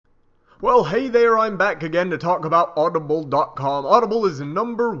Well, hey there, I'm back again to talk about Audible.com. Audible is the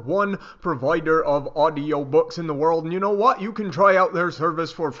 #1 provider of audiobooks in the world, and you know what? You can try out their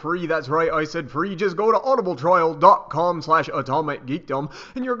service for free. That's right, I said free. Just go to audibletrial.com/atomicgeekdom,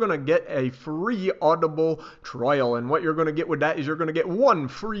 and you're going to get a free Audible trial. And what you're going to get with that is you're going to get one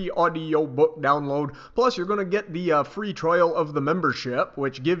free audiobook download, plus you're going to get the free trial of the membership,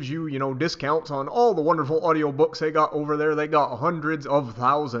 which gives you, discounts on all the wonderful audiobooks they got over there. They got hundreds of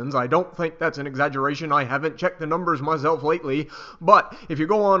thousands. I don't think that's an exaggeration. I haven't checked the numbers myself lately, but if you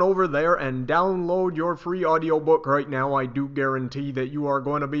go on over there and download your free audiobook right now, I do guarantee that you are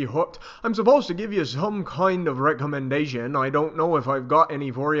going to be hooked. I'm supposed to give you some kind of recommendation. I don't know if I've got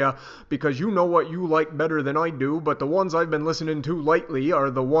any for you, because you know what you like better than I do, but the ones I've been listening to lately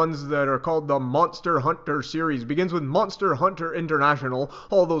are the ones that are called the Monster Hunter series. Begins with Monster Hunter International.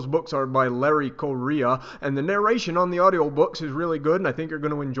 All those books are by Larry Correia, and the narration on the audiobooks is really good, and I think you're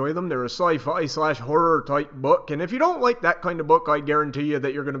going to enjoy them. They're a sci-fi/horror type book, and if you don't like that kind of book, I guarantee you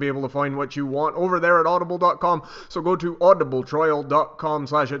that you're going to be able to find what you want over there at audible.com. So go to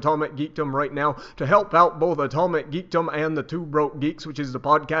audibletrial.com/atomicgeekdom right now to help out both Atomic Geekdom and the Two Broke Geeks, which is the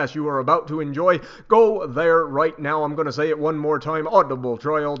podcast you are about to enjoy. Go there right now. I'm going to say it one more time,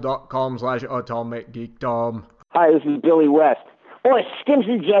 audibletrial.com/atomicgeekdom. Hi, this is Billy West. Or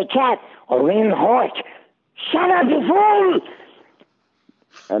Stimson J. Cat. Or Lynn Hort. Shut up, you fool!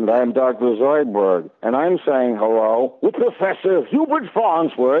 And I'm Dr. Zoidberg, and I'm saying hello with Professor Hubert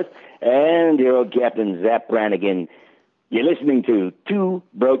Farnsworth and your old Captain Zap Brannigan. You're listening to Two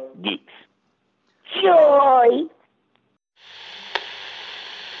Broke Geeks. Joy!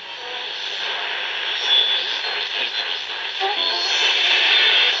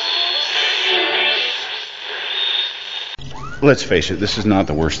 Let's face it, this is not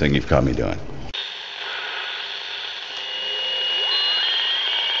the worst thing you've caught me doing.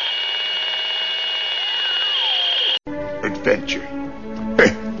 Adventure.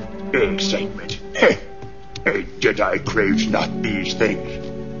 Excitement. A Jedi craves not these things.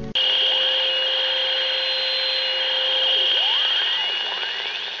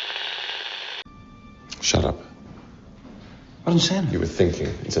 Shut up. I didn't say anything. You were thinking.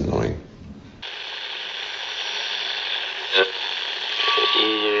 It's annoying.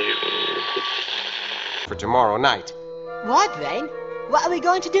 For tomorrow night. What, Vane? What are we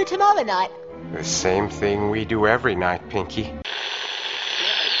going to do tomorrow night? The same thing we do every night, Pinky.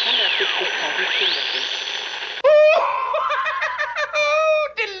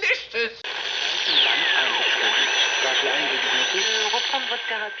 Delicious!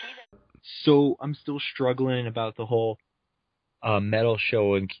 So I'm still struggling about the whole metal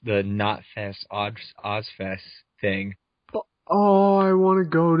show and the Knotfest Ozfest thing. Oh, I want to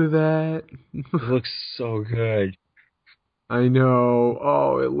go to that. It looks so good. I know.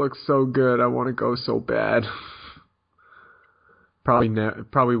 Oh, it looks so good. I want to go so bad.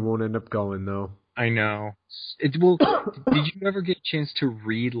 Probably won't end up going though. I know. Did you ever get a chance to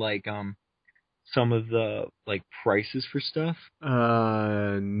read some of the prices for stuff?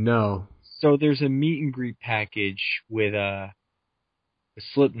 No. So there's a meet and greet package with a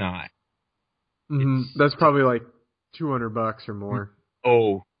Slipknot. Mm-hmm. That's probably like $200 or more.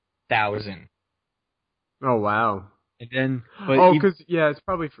 Oh, 1,000. Oh wow. And then, it's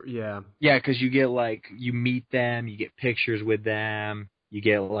probably yeah, because you get you meet them, you get pictures with them, you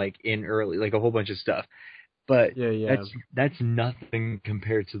get in early, a whole bunch of stuff. But that's nothing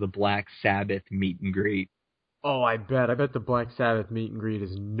compared to the Black Sabbath meet and greet. Oh, I bet the Black Sabbath meet and greet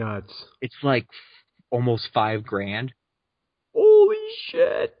is nuts. It's almost $5,000. Holy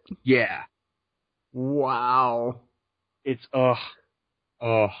shit! Yeah. Wow. It's But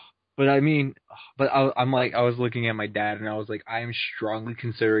I was looking at my dad and I was like, I am strongly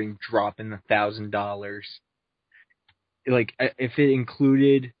considering dropping $1,000. If it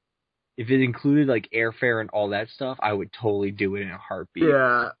included airfare and all that stuff, I would totally do it in a heartbeat.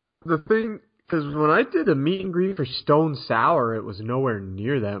 Yeah, the thing, because when I did a meet and greet for Stone Sour, it was nowhere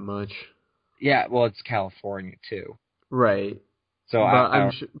near that much. Yeah, well, it's California too. Right. So I'm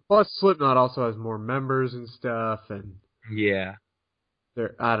sure, plus Slipknot also has more members and stuff, and yeah.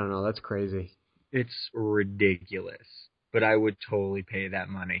 I don't know, that's crazy. It's ridiculous, but I would totally pay that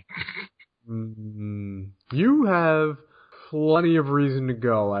money. You have plenty of reason to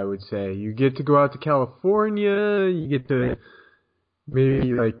go, I would say. You get to go out to California, you get to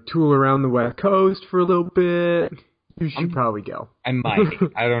maybe tool around the West Coast for a little bit. You should probably go. I might.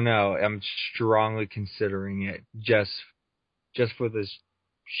 I don't know. I'm strongly considering it just for the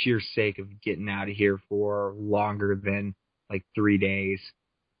sheer sake of getting out of here for longer than 3 days.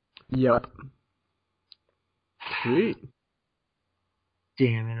 Yep. Sweet.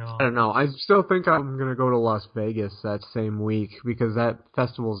 damn it all. I don't know. I still think I'm going to go to Las Vegas that same week because that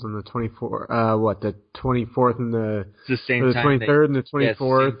festival's on the 24th, the 24th and the... It's the same the time 23rd and the 24th. Yeah, it's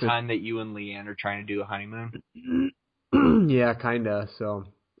the same time that you and Leanne are trying to do a honeymoon. Yeah, kinda. So,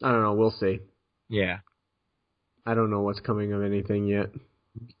 I don't know. We'll see. Yeah. I don't know what's coming of anything yet.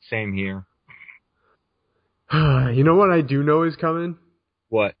 Same here. You know what I do know is coming?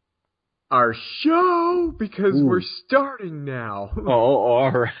 What? Our show, because we're starting now. Oh,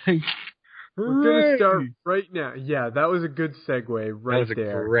 all right. We're going to start right now. Yeah, that was a good segue right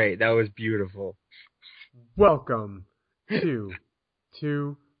there. Great. That was beautiful. Welcome to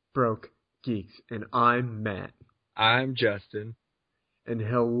Two Broke Geeks, and I'm Matt. I'm Justin. And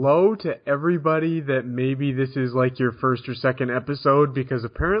hello to everybody that maybe this is like your first or second episode, because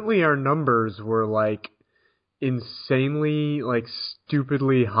apparently our numbers were like insanely, like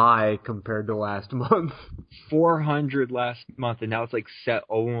stupidly high compared to last month. 400 last month, and now it's like set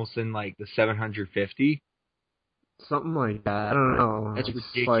almost in like the 750. Something like that. I don't know. That's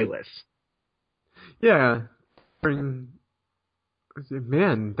ridiculous. Yeah.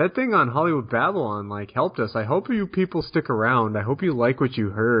 Man, that thing on Hollywood Babylon like helped us. I hope you people stick around. I hope you like what you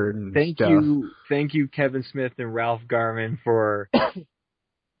heard and stuff. Thank you, Kevin Smith and Ralph Garman for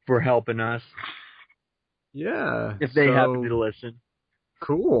helping us. Yeah. If they happen to listen.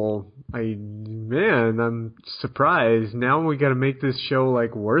 Cool. I'm surprised. Now we got to make this show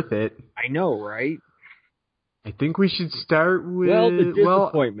like worth it. I know, right? I think we should start with the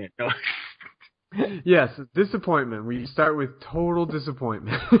disappointment. No. Yes, disappointment. We start with total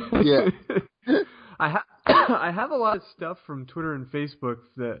disappointment. Yeah. I have a lot of stuff from Twitter and Facebook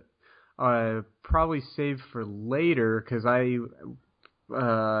that I probably saved for later because I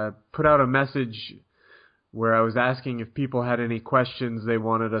put out a message where I was asking if people had any questions they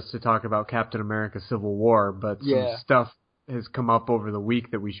wanted us to talk about Captain America Civil War, but some stuff has come up over the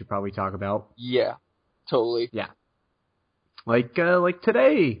week that we should probably talk about. Yeah, totally. Yeah. Like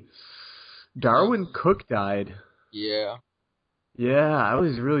today, Darwyn Cook died. Yeah. Yeah, I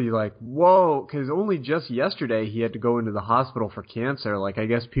was really like, whoa, because only just yesterday he had to go into the hospital for cancer. Like, I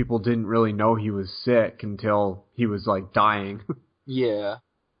guess people didn't really know he was sick until he was, like, dying. Yeah.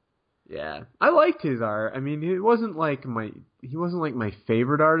 Yeah. I liked his art. I mean, he wasn't like my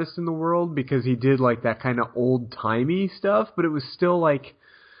favorite artist in the world because he did, like, that kind of old-timey stuff, but it was still, like,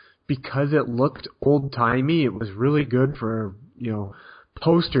 because it looked old-timey, it was really good for,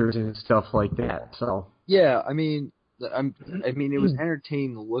 posters and stuff like that, so. Yeah, I mean, it was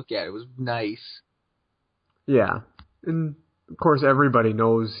entertaining to look at. It was nice. Yeah. And, of course, everybody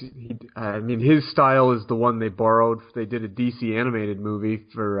knows, his style is the one they borrowed. They did a DC animated movie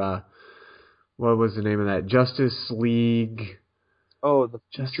for, what was the name of that? Justice League. Oh, the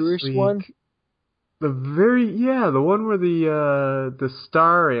futurist one? The one where the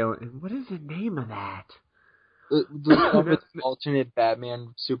star alien. What is the name of that? The one with alternate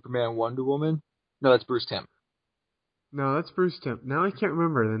Batman, Superman, Wonder Woman? No, that's Bruce Timm. No, that's Bruce Timm. Now I can't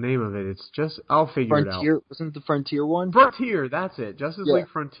remember the name of it. It's just, I'll figure it out. Wasn't it the Frontier one? Frontier, that's it. Justice League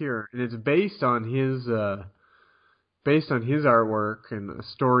Frontier. And it's based on his artwork and a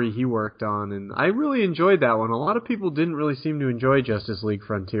story he worked on. And I really enjoyed that one. A lot of people didn't really seem to enjoy Justice League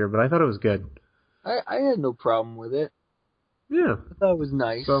Frontier, but I thought it was good. I had no problem with it. Yeah. I thought it was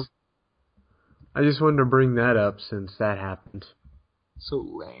nice. So, I just wanted to bring that up since that happened. So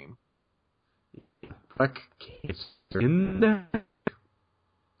lame. Fuck in there.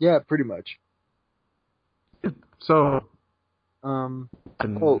 Yeah, pretty much. So,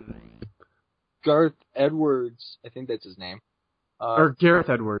 Gareth Edwards, I think that's his name. Or Gareth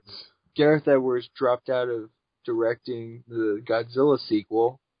Edwards. Gareth Edwards dropped out of directing the Godzilla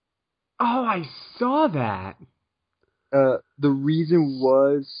sequel. Oh, I saw that. The reason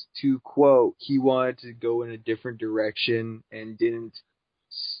was, to quote, he wanted to go in a different direction and didn't.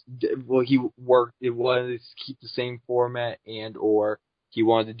 Well, he wanted to keep the same format or he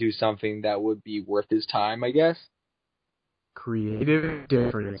wanted to do something that would be worth his time, I guess. Creative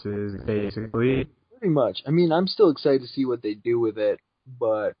differences, basically. Pretty much. I mean, I'm still excited to see what they do with it,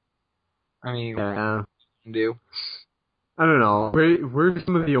 but I mean, what can you do? I don't know. We're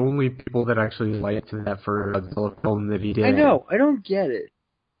some of the only people that actually liked that first Godzilla film that he did. I know. I don't get it.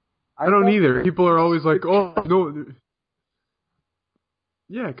 I don't either. People are always like, oh, no.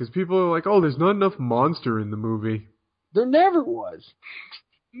 Yeah, because people are like, oh, there's not enough monster in the movie. There never was.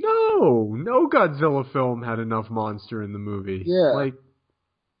 No Godzilla film had enough monster in the movie. Yeah. Like,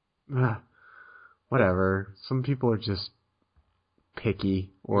 whatever. Some people are just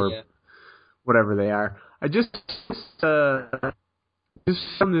picky or whatever they are. I just found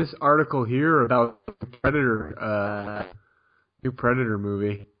this article here about the Predator new Predator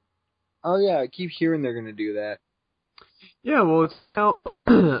movie. Oh yeah, I keep hearing they're gonna do that. Yeah, well, it's now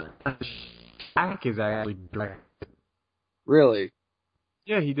Shaq is actually directed. Really?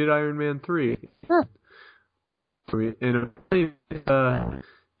 Yeah, he did Iron Man 3. Huh. And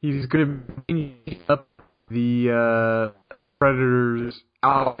he's going to be up the Predator's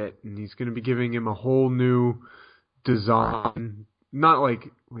outfit, and he's going to be giving him a whole new design. Not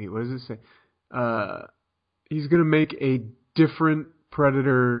like, wait, what does it say? He's going to make a different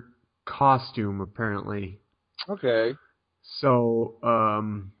Predator costume, apparently. Okay. So,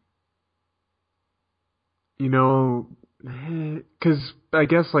 because I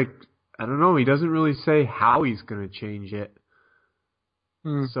guess, like, I don't know, he doesn't really say how he's going to change it.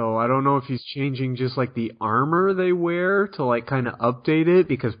 So I don't know if he's changing just, like, the armor they wear to, like, kind of update it,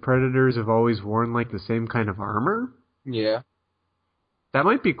 because Predators have always worn, like, the same kind of armor. Yeah. That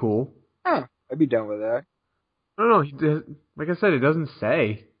might be cool. Huh. I'd be down with that. I don't know, like I said, it doesn't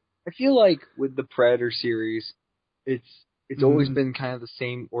say. I feel like with the Predator series, it's always been kind of the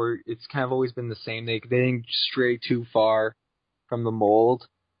same, or it's kind of always been the same. They didn't stray too far from the mold,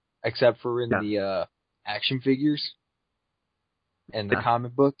 except for in the action figures and the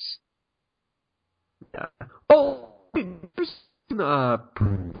comic books. Yeah. Oh, there's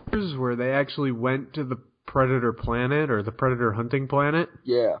where they actually went to the Predator planet, or the Predator hunting planet.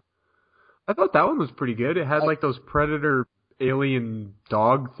 Yeah. I thought that one was pretty good. It had like those Predator alien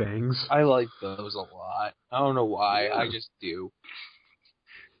dog things. I like those a lot. I don't know why. Yeah. I just do.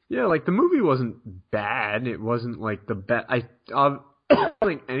 Yeah, like the movie wasn't bad. It wasn't like the best. I don't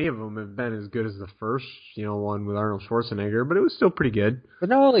think any of them have been as good as the first, one with Arnold Schwarzenegger, but it was still pretty good. But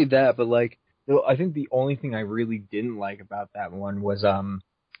not only that, but like, I think the only thing I really didn't like about that one was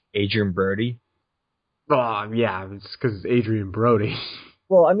Adrian Brody. Oh yeah, it's because it's Adrian Brody.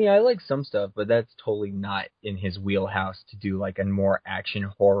 Well, I mean, I like some stuff, but that's totally not in his wheelhouse to do like a more action,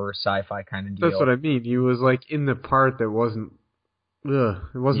 horror, sci-fi kind of deal. That's what I mean. He was like in the part that wasn't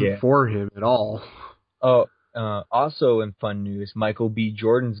for him at all. Oh, also in fun news, Michael B.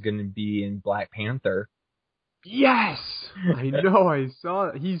 Jordan's going to be in Black Panther. Yes! I know, I saw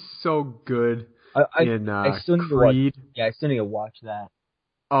it. He's so good in I still need Creed. I still need to watch that.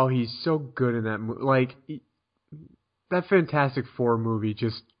 Oh, he's so good in that movie. Like, that Fantastic Four movie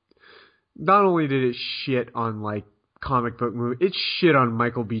just, not only did it shit on, like, comic book movie, it shit on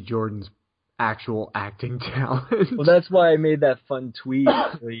Michael B. Jordan's actual acting talent. Well, that's why I made that fun tweet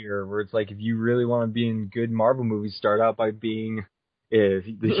earlier, where it's like, if you really want to be in good Marvel movies, start out by being the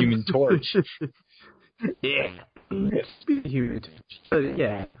Human Torch. Yeah. Be the Human Torch.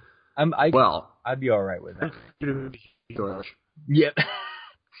 Yeah. I'd be alright with that. Yep.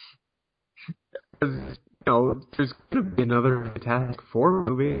 There's going to be another Fantastic Four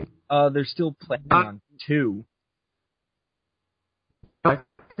movie. They're still planning on 2.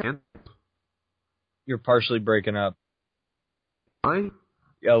 You're partially breaking up.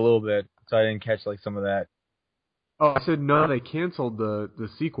 Yeah, a little bit. So I didn't catch like some of that. Oh, I said no. They canceled the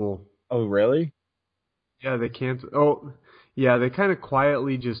sequel. Oh, really? Yeah, they canceled. Oh, yeah. They kind of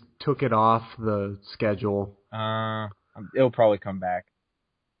quietly just took it off the schedule. It'll probably come back.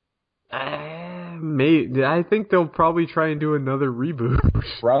 I think they'll probably try and do another reboot.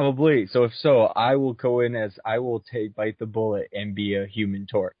 Probably. So if so, I will go in as I will bite the bullet and be a Human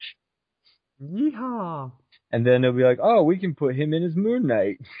Torch. Yeehaw! And then they'll be like, oh, we can put him in as Moon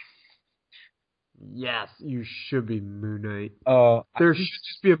Knight. Yes, you should be Moon Knight. There should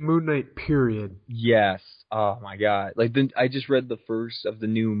just be a Moon Knight, period. Yes. Oh my god. Like, I just read the first of the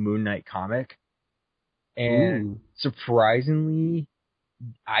new Moon Knight comic. And surprisingly,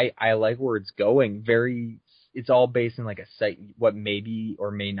 I like where it's going. It's all based in like what maybe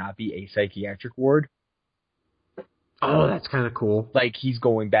or may not be a psychiatric ward. Oh, that's kind of cool. Like, he's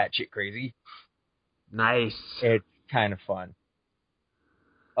going batshit crazy. Nice. It's kind of fun.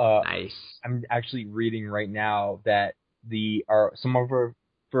 Nice. I'm actually reading right now that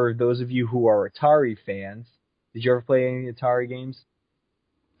for those of you who are Atari fans, did you ever play any Atari games?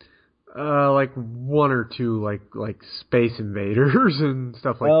 Like one or two, like Space Invaders and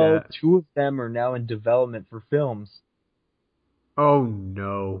stuff like that. 2 of them are now in development for films. Oh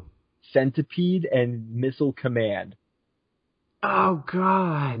no. Centipede and Missile Command. Oh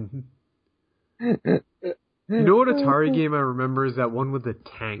god. You know what Atari game I remember is that one with the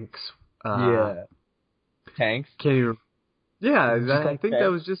tanks. Yeah. Tanks? Can't even. Yeah, I think that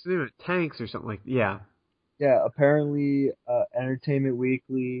was just tanks or something like that. Yeah. Yeah, apparently Entertainment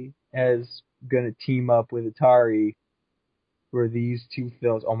Weekly is going to team up with Atari for these 2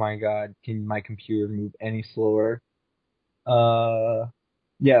 films. Oh my god, can my computer move any slower?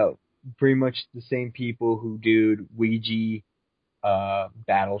 Yeah, pretty much the same people who did Ouija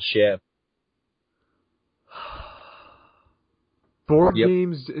Battleship. Board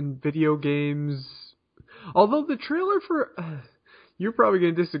games and video games. Although the trailer for... you're probably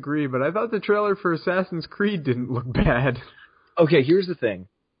going to disagree, but I thought the trailer for Assassin's Creed didn't look bad. Okay, here's the thing.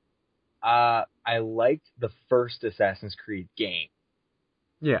 I liked the first Assassin's Creed game.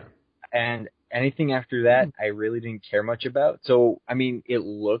 Yeah. And anything after that, I really didn't care much about. So, I mean,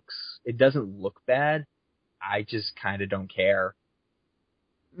 it doesn't look bad. I just kind of don't care.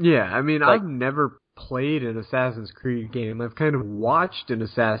 Yeah, I mean, I've never played an Assassin's Creed game. I've kind of watched an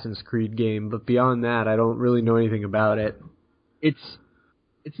Assassin's Creed game, but beyond that, I don't really know anything about it. It's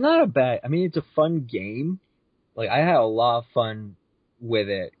not a bad... I mean, it's a fun game. Like, I had a lot of fun with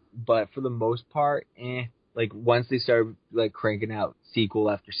it, but for the most part, Like, once they started, like, cranking out sequel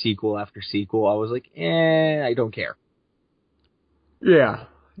after sequel after sequel, I was like, I don't care. Yeah.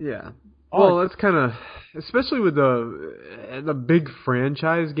 Well, that's kind of... Especially with the big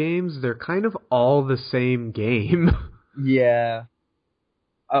franchise games, they're kind of all the same game. Yeah.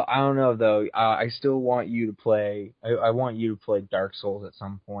 I don't know, though. I still want you to play... I want you to play Dark Souls at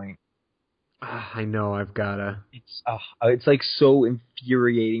some point. I know, I've gotta... It's like, so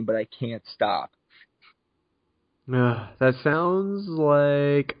infuriating, but I can't stop. That sounds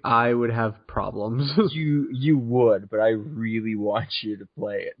like I would have problems. You would, but I really want you to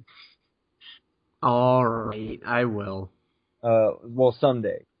play it. All right, I will. Well,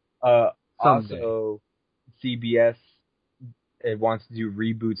 someday. Also, CBS wants to do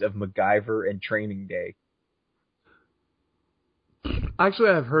reboots of MacGyver and Training Day. Actually,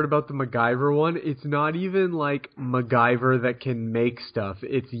 I've heard about the MacGyver one. It's not even like MacGyver that can make stuff.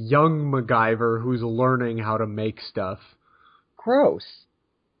 It's young MacGyver who's learning how to make stuff. Gross.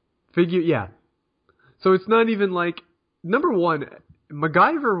 Yeah. So it's not even like... Number one,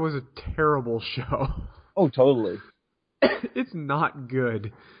 MacGyver was a terrible show. Oh, totally. It's not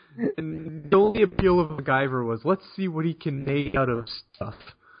good. And the only appeal of MacGyver was, let's see what he can make out of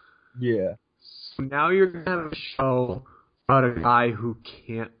stuff. Yeah. So now you're going to have a show about a guy who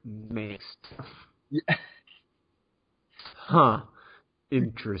can't make stuff. Yeah. Huh.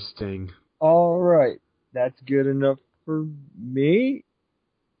 Interesting. All right. That's good enough for me?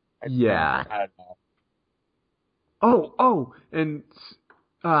 Yeah. I don't know. Oh, and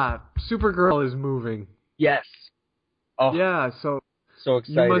Supergirl is moving. Yes. Oh, yeah, so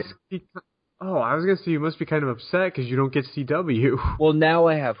excited. You must be, I was going to say you must be kind of upset because you don't get CW. Well, now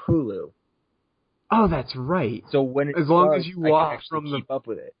I have Hulu. Oh, that's right. So when it as long as you watch from keep up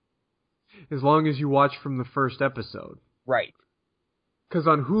with it. As long as you watch from the first episode. Right. Because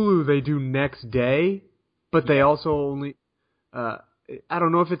on Hulu they do next day, but they also only... I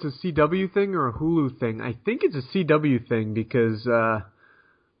don't know if it's a CW thing or a Hulu thing. I think it's a CW thing because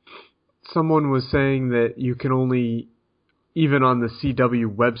someone was saying that you can only, even on the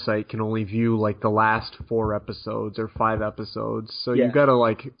CW website, can only view like the last 4 episodes or 5 episodes. So you gotta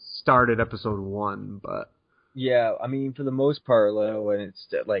like start at episode 1, but... Yeah, I mean, for the most part, when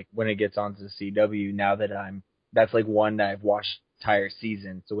it gets onto the CW, now that that's like one that I've watched the entire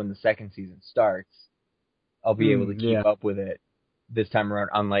season. So when the second season starts, I'll be able to keep up with it this time around,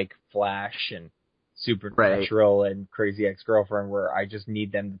 unlike Flash and Supernatural and Crazy Ex-Girlfriend, where I just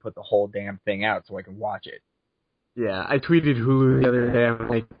need them to put the whole damn thing out so I can watch it. Yeah, I tweeted Hulu the other day. I'm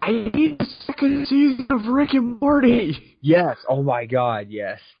like, I need the second season of Rick and Morty. Yes. Oh my God.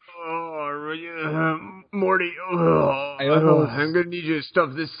 Yes. Morty. I'm gonna need you to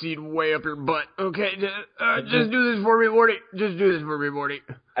stuff this seed way up your butt. Okay, just do this for me, Morty. Just do this for me, Morty.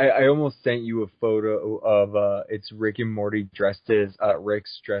 I almost sent you a photo of it's Rick and Morty dressed as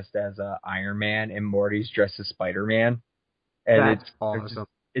Rick's dressed as Iron Man and Morty's dressed as Spider-Man, and that's awesome.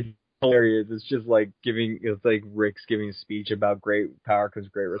 It's hilarious. It's just like Rick's giving a speech about great power comes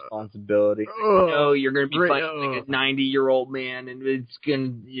great responsibility. You're gonna be fighting like a 90-year-old man, and it's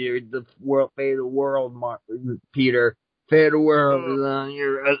gonna the world fate of the world, Peter. Fate of the world is on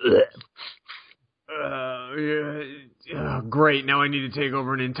your. Great. Now I need to take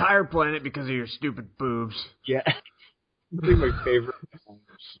over an entire planet because of your stupid boobs. Yeah, I think my favorite.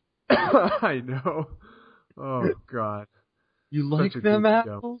 I know. Oh God. You like them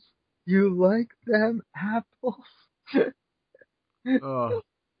apples? You like them apples? Oh,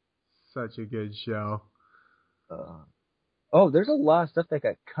 such a good show. There's a lot of stuff that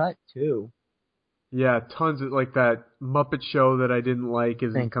got cut too. Yeah, tons of like that Muppet Show that I didn't like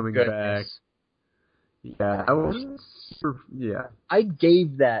isn't coming back. Yeah, I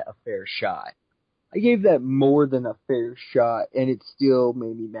gave that a fair shot. I gave that more than a fair shot, and it still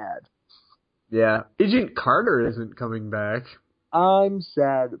made me mad. Yeah, Agent Carter isn't coming back. I'm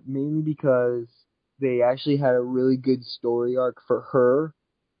sad, mainly because they actually had a really good story arc for her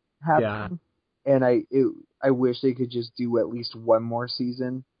happening. Yeah. And I wish they could just do at least one more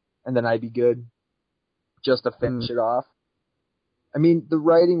season, and then I'd be good, just to finish it off. I mean, the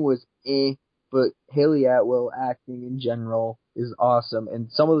writing was but Haley Atwell acting in general is awesome,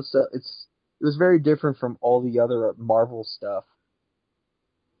 and some of the stuff it was very different from all the other Marvel stuff.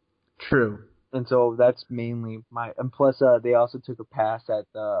 True. And so that's mainly and plus they also took a pass at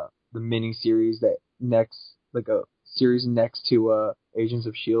the miniseries a series next to Agents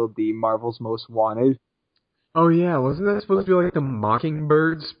of S.H.I.E.L.D., the Marvel's Most Wanted. Oh yeah, wasn't that supposed to be like a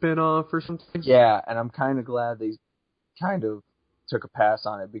Mockingbird spin-off or something? Yeah, and I'm kind of glad they kind of took a pass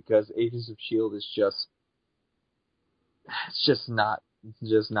on it, because Agents of S.H.I.E.L.D. is just not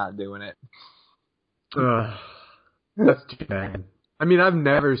doing it. That's too bad. I mean, I've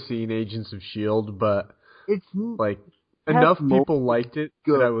never seen Agents of S.H.I.E.L.D., but it's like enough people liked it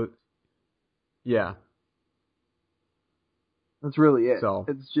that I was. Yeah. That's really it. So.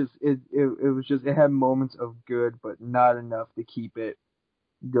 It's just it was just it had moments of good, but not enough to keep it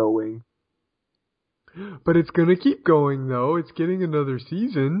going. But it's gonna keep going though. It's getting another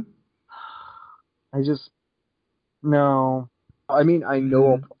season. No. I mean, I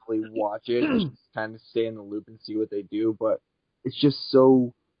know I'll probably watch it and just kind of stay in the loop and see what they do, but it's just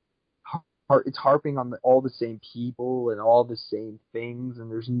so it's harping on all the same people and all the same things,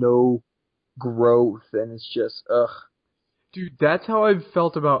 and there's no growth, and it's just Dude, that's how I've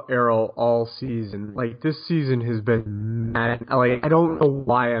felt about Arrow all season. Like, this season has been mad. Like, I don't know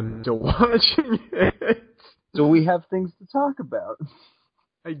why I'm still watching it. So we have things to talk about.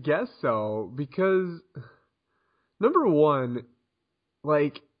 I guess so, because, number one,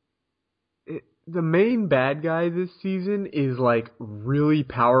 like, the main bad guy this season is, like, really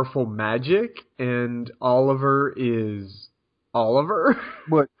powerful magic, and Oliver is Oliver.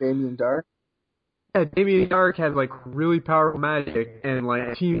 What, Damien Dark? Yeah, Damien Dark has, like, really powerful magic, and,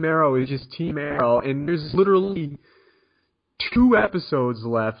 like, Team Arrow is just Team Arrow, and there's literally 2 episodes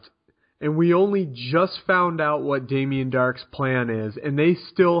left, and we only just found out what Damien Dark's plan is, and they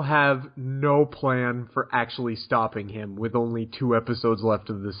still have no plan for actually stopping him with only 2 episodes left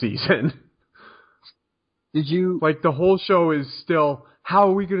of the season. Did you... Like, the whole show is still, how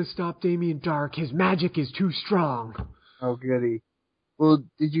are we going to stop Damien Dark? His magic is too strong. Oh, goody. Well,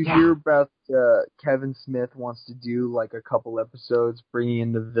 did you hear about Kevin Smith wants to do, like, a couple episodes bringing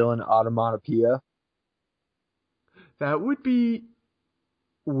in the villain Automatopoeia? That would be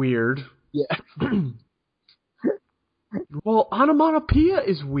weird. Yeah. Well, Automatopoeia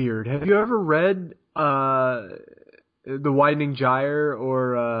is weird. Have you ever read The Widening Gyre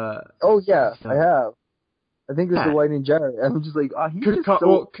or... Oh, yeah, I have. I think it's The Widening Gyre. I'm just like, he's just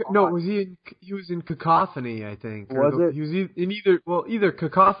so no, he was in Cacophony, I think. Was it? He was in either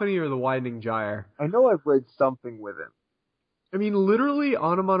Cacophony or The Widening Gyre. I know I've read something with him. I mean, literally,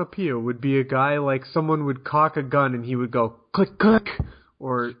 Automatopoeia would be a guy like someone would cock a gun and he would go click, click,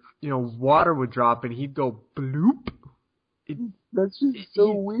 or, water would drop and he'd go bloop. That's just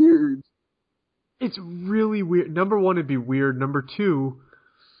so weird. It's really weird. Number one, it'd be weird. Number two,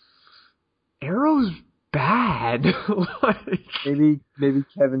 Arrow's bad. Maybe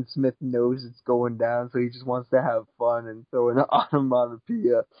Kevin Smith knows it's going down, so he just wants to have fun and throw in an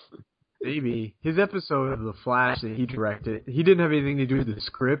Automatopoeia. Maybe. His episode of The Flash that he directed, he didn't have anything to do with the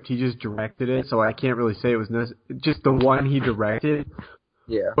script, he just directed it, so I can't really say it was just the one he directed.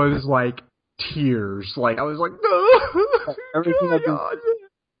 Yeah. Was like tears. Like, I was like, no! Everything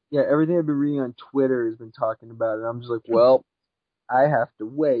I've been reading on Twitter has been talking about it. I'm just like, well, I have to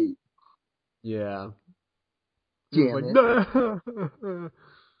wait. Yeah. Damn it. No.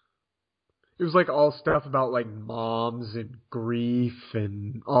 It was like all stuff about like moms and grief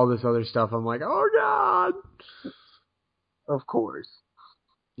and all this other stuff. I'm like, oh God. Of course.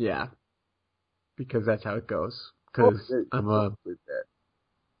 Yeah. Because that's how it goes. Because I'm a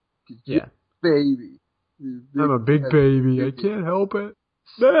baby. I'm a big baby. I can't help it.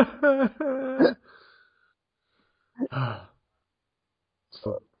 So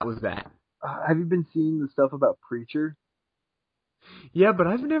that was that. Have you been seeing the stuff about Preacher? Yeah, but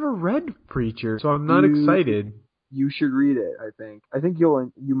I've never read Preacher, so I'm not excited. You should read it, I think. I think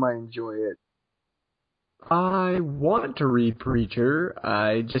you might enjoy it. I want to read Preacher.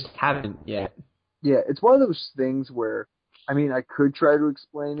 I just haven't yet. Yeah, it's one of those things where, I mean, I could try to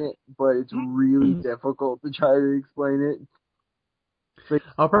explain it, but it's really difficult to try to explain it. Like,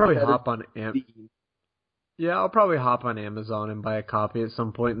 I'll probably hop on I'll probably hop on Amazon and buy a copy at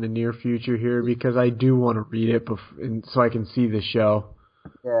some point in the near future here because I do want to read it so I can see the show.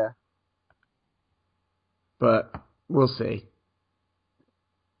 Yeah. But we'll see.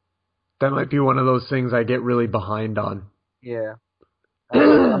 That might be one of those things I get really behind on. Yeah.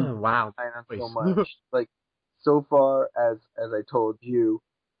 Wow. So much. Like, so far, as I told you,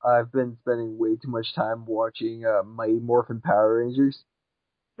 I've been spending way too much time watching Mighty Morphin Power Rangers.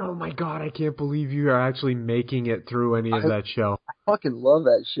 Oh my god, I can't believe you are actually making it through any of that show. I fucking love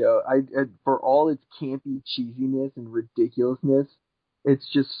that show. For all its campy cheesiness and ridiculousness, it's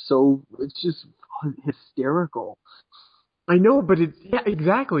just hysterical. I know, but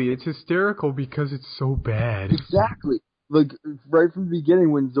exactly. It's hysterical because it's so bad. Exactly. Like, right from the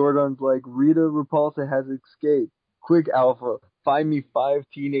beginning when Zordon's like, Rita Repulsa has escaped. Quick, Alpha, find me 5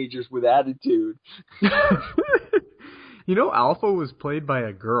 teenagers with attitude. You know, Alpha was played by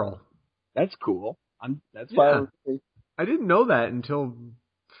a girl. That's cool. That's fine. I didn't know that until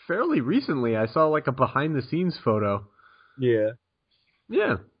fairly recently. I saw like a behind-the-scenes photo. Yeah.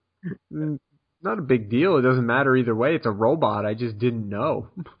 Yeah. Not a big deal. It doesn't matter either way. It's a robot. I just didn't know.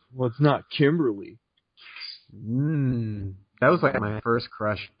 Well, it's not Kimberly. That was like my first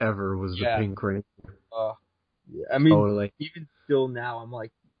crush ever was the Pink Ranger. Yeah. I mean, totally. Even still now, I'm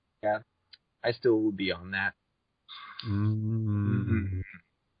like, yeah, I still would be on that.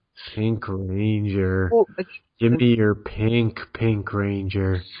 Pink Ranger. Well, Give me your Pink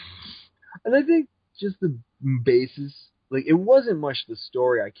Ranger. And I think just the basis, like, it wasn't much the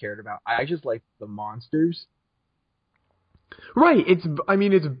story I cared about. I just liked the monsters. Right. It's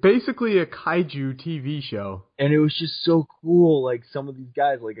basically a kaiju TV show. And it was just so cool. Like, some of these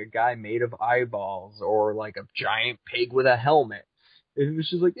guys, like a guy made of eyeballs or like a giant pig with a helmet. It was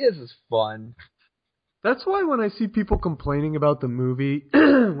just like, this is fun. That's why when I see people complaining about the movie,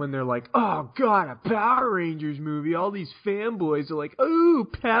 when they're like, oh god, a Power Rangers movie, all these fanboys are like, oh,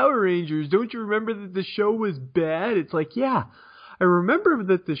 Power Rangers, don't you remember that the show was bad? It's like, yeah, I remember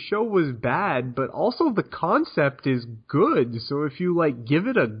that the show was bad, but also the concept is good. So if you like give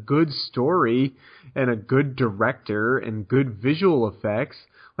it a good story and a good director and good visual effects,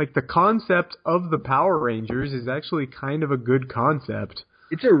 like the concept of the Power Rangers is actually kind of a good concept.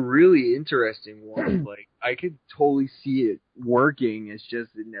 It's a really interesting one. Like, I could totally see it working. It's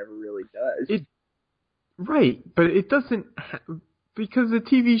just it never really does. Right, but it doesn't because the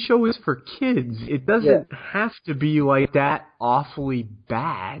TV show is for kids. It doesn't have to be like that awfully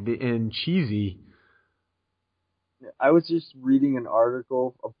bad and cheesy. I was just reading an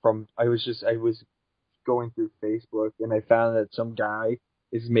article I was going through Facebook and I found that some guy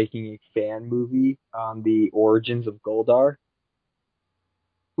is making a fan movie on the origins of Goldar.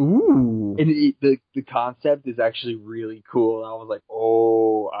 Ooh. And the concept is actually really cool. I was like,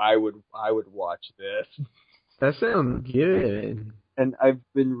 oh, I would watch this. That sounds good. And I've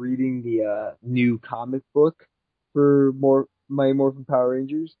been reading the new comic book for Mighty Morphin Power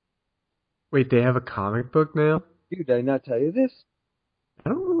Rangers. Wait, they have a comic book now? Dude, did I not tell you this? I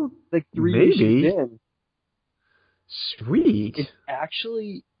don't know. Like 3 issues in. Sweet. It's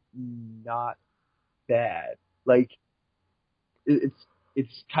actually not bad. Like,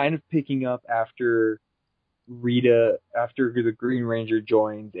 it's kind of picking up after the Green Ranger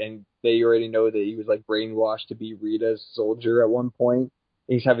joins, and they already know that he was like brainwashed to be Rita's soldier at one point.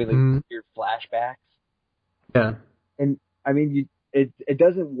 And he's having like weird flashbacks. Yeah. And I mean, it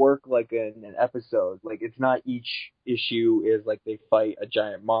doesn't work like an episode. Like, it's not each issue is like they fight a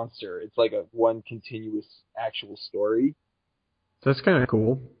giant monster. It's like a one continuous actual story. That's kind of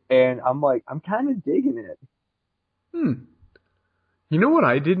cool. And I'm kind of digging it. You know what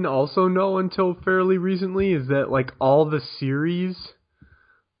I didn't also know until fairly recently is that, like, all the series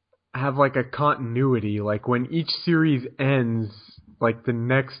have, like, a continuity. Like, when each series ends, like, the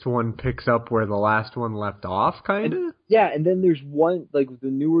next one picks up where the last one left off, kind of? Yeah, and then there's one of the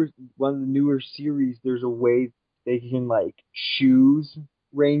newer series, there's a way they can, like, choose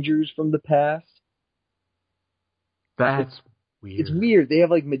Rangers from the past. That's weird. It's weird. They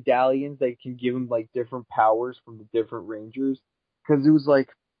have, like, medallions that can give them, like, different powers from the different Rangers. Because it was like,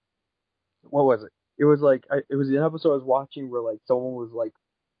 what was it? It was like, it was an episode I was watching where like someone was like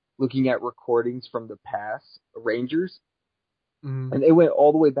looking at recordings from the past Rangers, and they went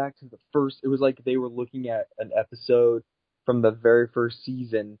all the way back to the first. It was like they were looking at an episode from the very first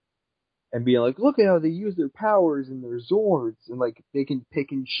season and being like, look at how they use their powers and their Zords, and like they can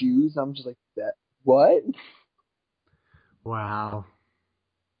pick and choose. I'm just like, that what? Wow.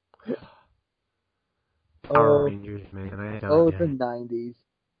 Power Rangers, man. The 90s.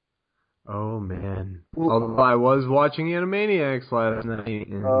 Oh, man. Although I was watching Animaniacs last night.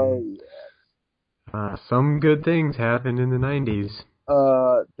 Oh, yeah. Some good things happened in the 90s.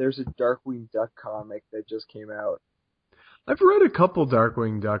 There's a Darkwing Duck comic that just came out. I've read a couple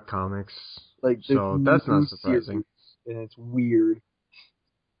Darkwing Duck comics, so that's not surprising. And it's weird.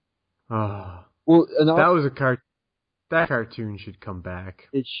 Oh. Well, that cartoon should come back.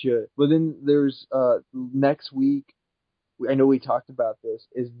 It should. But then there's next week. I know we talked about this.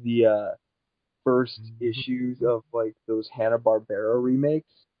 Is the first issues of like those Hanna-Barbera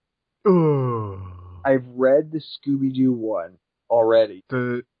remakes. Oh. I've read the Scooby-Doo one already.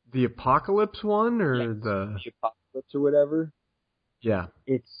 The Apocalypse one or the Apocalypse or whatever. Yeah.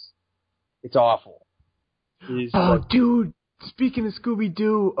 It's awful. Dude. Speaking of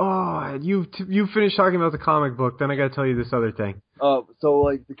Scooby-Doo, you finished talking about the comic book, then I gotta tell you this other thing. So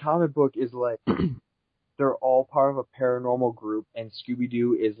like the comic book is like they're all part of a paranormal group, and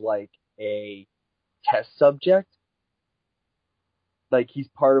Scooby-Doo is like a test subject. Like he's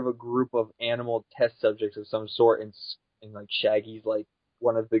part of a group of animal test subjects of some sort, and like Shaggy's like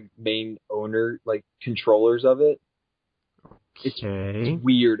one of the main controllers of it. Okay. It's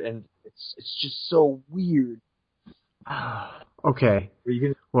weird, and it's just so weird. Okay.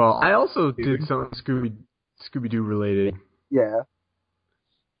 Well, I also did something Scooby-Doo related. Yeah.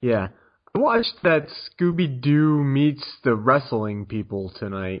 Yeah. I watched that Scooby-Doo meets the wrestling people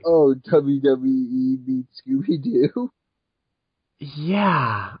tonight. Oh, WWE meets Scooby-Doo?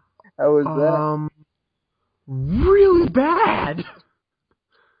 Yeah. How was that? Really bad.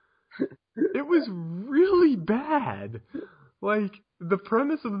 It was really bad. Like, the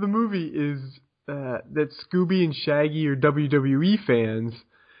premise of the movie is that Scooby and Shaggy are WWE fans,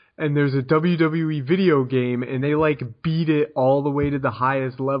 and there's a WWE video game, and they like beat it all the way to the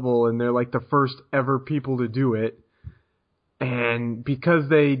highest level, and they're like the first ever people to do it. And because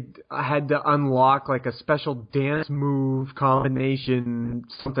they had to unlock like a special dance move combination,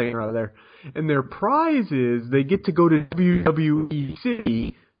 something or other, and their prize is they get to go to WWE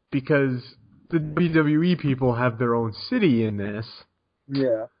City because the WWE people have their own city in this.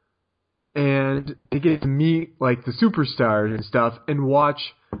 Yeah. And they get to meet like the superstars and stuff and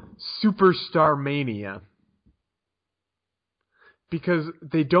watch Superstar Mania. Because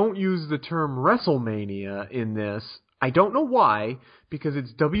they don't use the term WrestleMania in this. I don't know why, because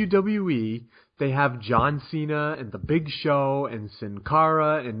it's WWE. They have John Cena and The Big Show and Sin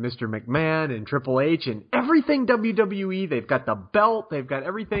Cara and Mr. McMahon and Triple H and everything WWE. They've got the belt, they've got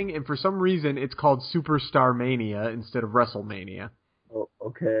everything, and for some reason it's called Superstar Mania instead of WrestleMania. Oh,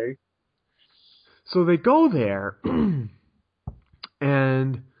 okay. So they go there,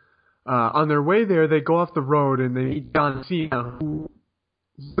 and on their way there, they go off the road and they meet John Cena, who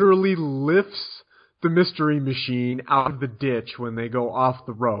literally lifts the Mystery Machine out of the ditch when they go off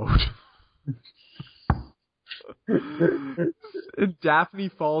the road. And Daphne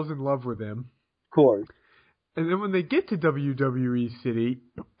falls in love with him. Of course. And then when they get to WWE City,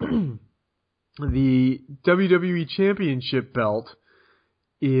 the WWE Championship belt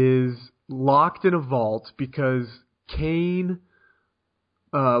is locked in a vault because Kane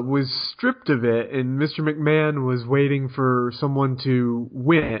was stripped of it, and Mr. McMahon was waiting for someone to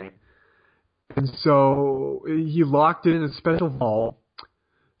win it. And so he locked it in a special vault,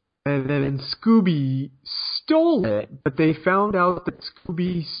 and then Scooby stole it, but they found out that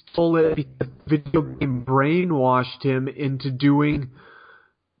Scooby stole it because the video game brainwashed him into doing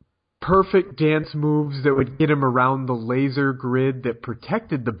perfect dance moves that would get him around the laser grid that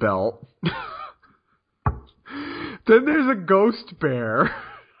protected the belt. Then there's a ghost bear.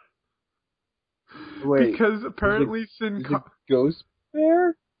 Wait, because apparently there's a ghost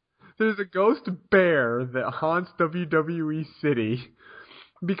bear? There's a ghost bear that haunts WWE City.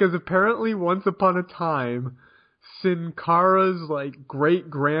 Because apparently once upon a time, Sin Cara's like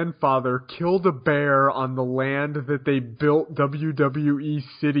great-grandfather killed a bear on the land that they built WWE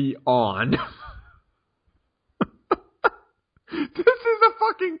City on. This is a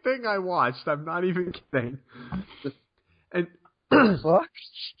fucking thing I watched. I'm not even kidding. And fuck?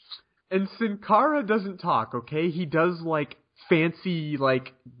 And Sin Cara doesn't talk, okay? He does like fancy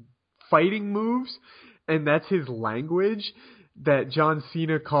like fighting moves, and that's his language that John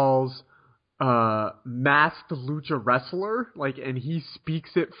Cena calls masked lucha wrestler, like, and he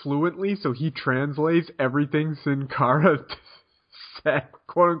speaks it fluently, so he translates everything Sin Cara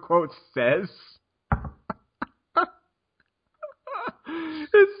quote unquote says.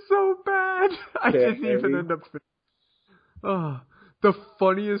 It's so bad. I didn't even end up. The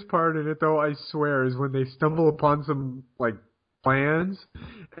funniest part in it, though, I swear, is when they stumble upon some like plans,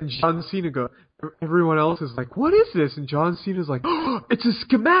 and John Cena everyone else is like, "What is this?" And John Cena's like, "Oh, it's a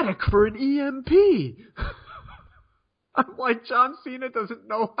schematic for an EMP." I'm like, John Cena doesn't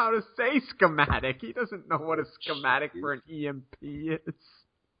know how to say schematic. He doesn't know what a schematic for an EMP is.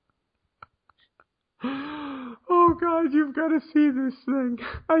 Oh God, you've got to see this thing.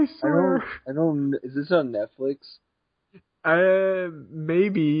 I swear. I don't. Is this on Netflix?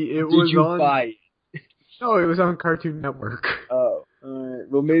 Maybe it Did was you on. buy it? No, it was on Cartoon Network. Oh, alright.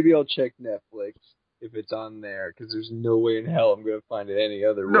 Well, maybe I'll check Netflix if it's on there, because there's no way in hell I'm going to find it any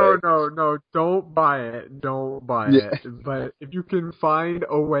other way. No, don't buy it. Don't buy Yeah. it. But if you can find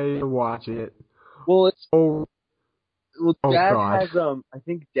a way to watch it. Well, it's... Oh, Dad God. has, I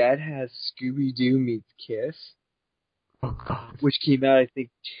think Dad has Scooby-Doo Meets Kiss. Oh, God. Which came out, I think,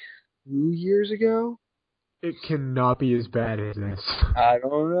 2 years ago? It cannot be as bad as this. I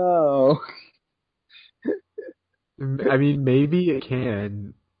don't know. I mean, maybe it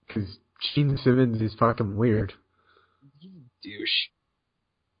can, because Gene Simmons is fucking weird. You douche.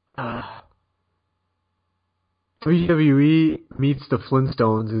 WWE meets the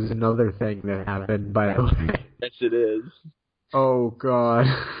Flintstones is another thing that happened, by the way. Yes, it is. Oh, God.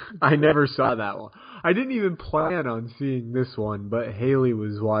 I never saw that one. I didn't even plan on seeing this one, but Haley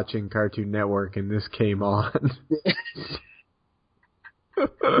was watching Cartoon Network and this came on.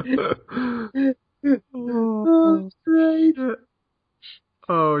 Oh, great.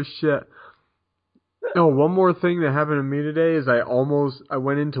 Oh, shit. Oh, one more thing that happened to me today is I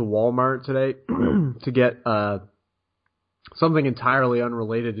went into Walmart today to get something entirely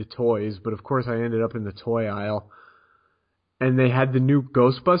unrelated to toys, but of course I ended up in the toy aisle. And they had the new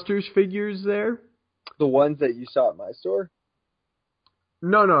Ghostbusters figures there. The ones that you saw at my store?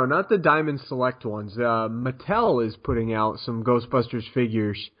 No, not the Diamond Select ones. Mattel is putting out some Ghostbusters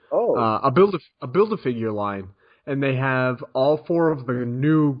figures. Oh. A Build-A-Figure line. And they have all 4 of the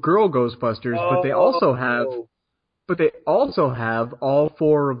new girl Ghostbusters, but they also have all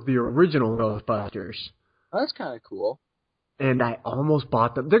 4 of the original Ghostbusters. That's kind of cool. And I almost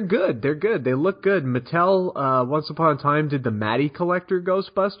bought them. They're good. They look good. Mattel, once upon a time, did the Matty Collector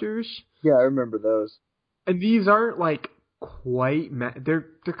Ghostbusters. Yeah, I remember those. And these aren't like quite. They're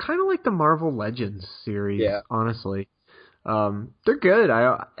kind of like the Marvel Legends series. Yeah. Honestly, they're good.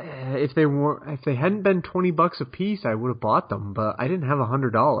 If they hadn't been $20 a piece, I would have bought them. But I didn't have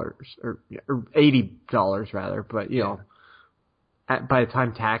 $100 or $80 rather. But you know, by the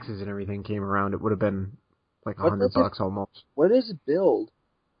time taxes and everything came around, it would have been like $100 almost. What does it build?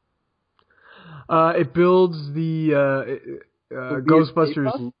 It builds the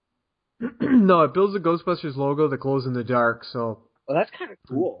Ghostbusters. No, it builds the Ghostbusters logo that glows in the dark. So. Oh, that's kind of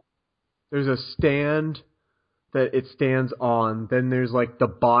cool. There's a stand that it stands on. Then there's like the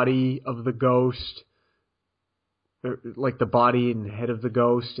body of the ghost, like the body and head of the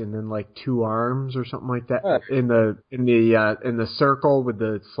ghost, and then like 2 arms or something like that in the circle with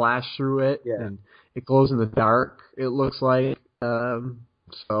the slash through it. Yeah. And it glows in the dark, it looks like.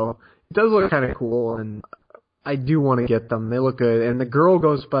 So it does look kind of cool, and I do want to get them. They look good. And the girl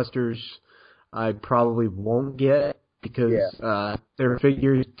Ghostbusters I probably won't get because their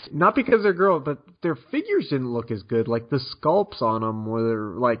figures, not because they're girls, but their figures didn't look as good. Like the sculpts on them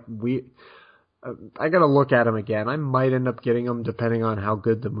were like weird. I gotta look at them again. I might end up getting them depending on how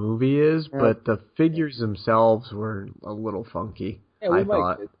good the movie is, but the figures themselves were a little funky. Yeah, I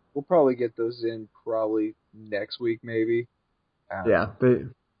thought. We'll probably get those in probably next week, maybe. They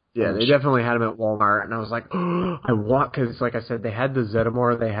definitely had them at Walmart, and I was like, oh, I want, because like I said, they had the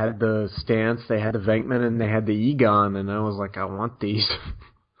Zetamore, they had the Stance, they had the Venkman, and they had the Egon, and I was like, I want these.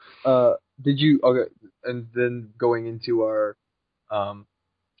 Did you, okay, and then going into our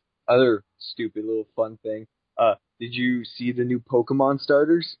other stupid little fun thing, did you see the new Pokemon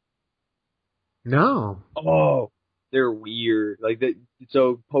starters? No. Oh, they're weird. Like they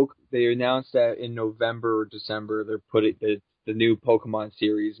announced that in November or December they're putting the new Pokemon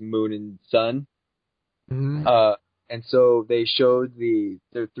series Moon and Sun. Mm-hmm. And so they showed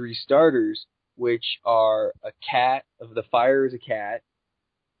their 3 starters, which are a cat. The fire is a cat.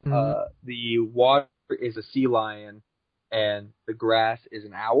 Mm-hmm. The water is a sea lion, and the grass is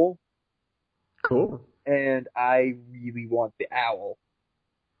an owl. Cool. And I really want the owl.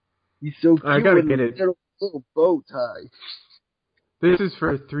 He's so cute. I gotta get it. Little bow tie. This is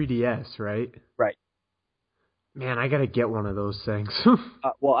for 3DS, right? Right. Man, I gotta get one of those things. You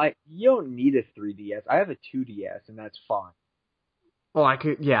don't need a 3DS. I have a 2DS, and that's fine. Well, I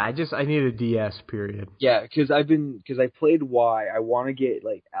need a DS, period. Yeah, because I played Y. I want to get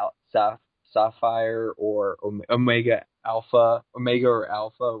like Sapphire or Omega or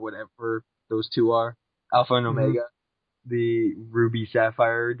Alpha, whatever those 2 are. Alpha and Omega. The Ruby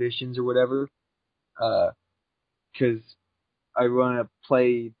Sapphire editions or whatever. Because I want to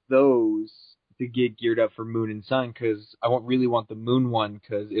play those to get geared up for Moon and Sun, because I really want the Moon one,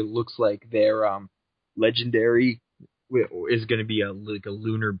 because it looks like their legendary is going to be like a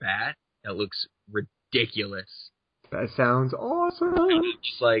lunar bat that looks ridiculous. That sounds awesome.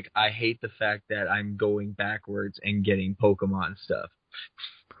 Just like, I hate the fact that I'm going backwards and getting Pokemon stuff.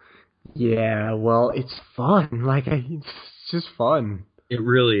 Yeah, well, it's fun. Like, it's just fun. It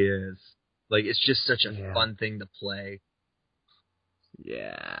really is. Like, it's just such a fun thing to play.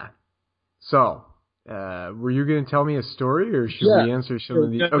 Yeah. So, were you going to tell me a story, or should we answer some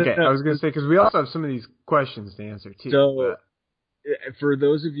of these? Okay, I was going to say, because we also have some of these questions to answer, too. So, for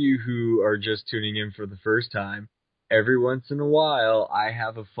those of you who are just tuning in for the first time, every once in a while, I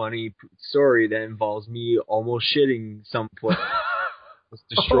have a funny story that involves me almost shitting someplace.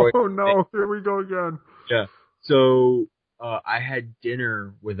 Oh, no, here we go again. Yeah. So, I had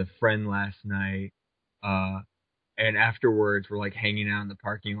dinner with a friend last night, and afterwards we're like hanging out in the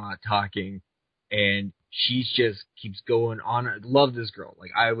parking lot talking, and she just keeps going on. I love this girl.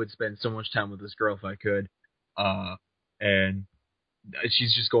 Like, I would spend so much time with this girl if I could. And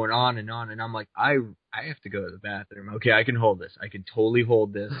she's just going on, and I'm like, I have to go to the bathroom. Okay, I can hold this. I can totally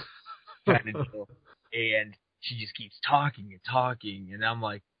hold this. Kind of deal. And she just keeps talking, and I'm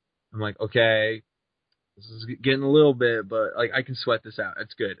like, okay, this is getting a little bit, but like, I can sweat this out.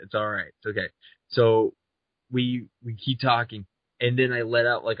 It's good. It's all right. It's okay. So we keep talking, and then I let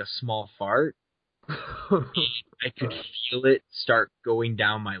out like a small fart. I could feel it start going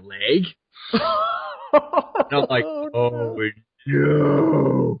down my leg. And I'm like, oh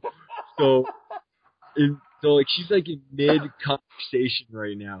no. So like, she's like in mid conversation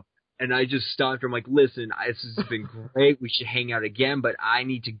right now, and I just stopped her. I'm like, listen, this has been great. We should hang out again, but I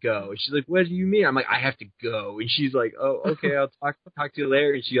need to go. And she's like, what do you mean? I'm like, I have to go. And she's like, oh, okay, I'll talk to you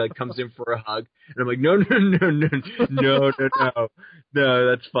later. And she like comes in for a hug, and I'm like, no,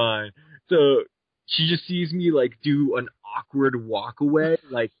 that's fine. So she just sees me like do an awkward walk away,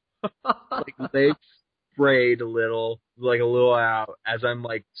 like legs sprayed a little out, as I'm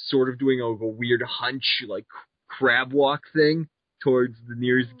like sort of doing a weird hunch, like crab walk thing towards the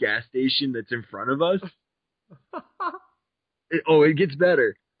nearest gas station that's in front of us. It gets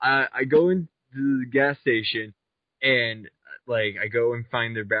better. I go into the gas station, and like, I go and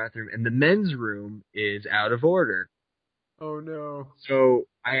find their bathroom, and the men's room is out of order. Oh no. So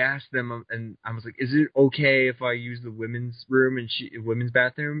I asked them, and I was like, is it okay if I use the women's room and women's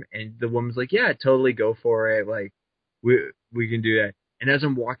bathroom? And the woman's like, yeah, totally, go for it. Like, we can do that. And as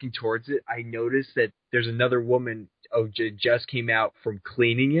I'm walking towards it, I notice that there's another woman just came out from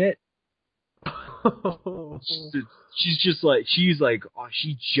cleaning it. She's like, oh,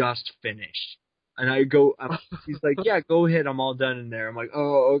 she just finished. And she's like, yeah, go ahead, I'm all done in there. I'm like,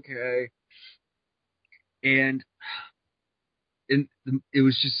 oh, okay. And it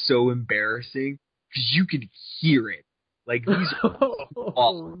was just so embarrassing, because you could hear it. Like, these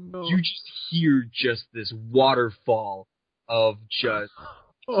no. You just hear just this waterfall of just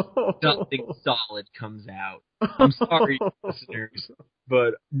nothing solid comes out. I'm sorry, listeners,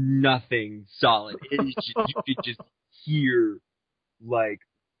 but nothing solid. It is just, you could just hear, like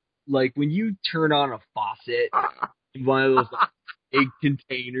when you turn on a faucet in one of those big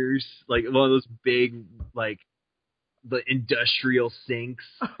containers, like one of those big, like, the industrial sinks.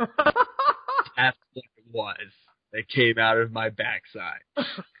 That's what it was that came out of my backside.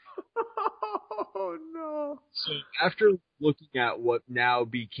 Oh no. So after looking at what now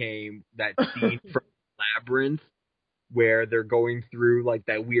became that scene from Labyrinth, where they're going through like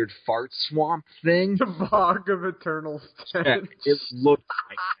that weird fart swamp thing, the bog of eternal stench. Yeah, it looked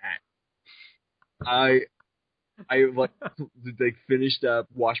like that. I like finished up,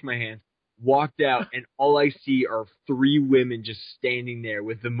 washed my hands, walked out, and all I see are 3 women just standing there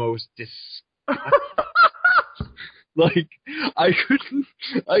with the most like, I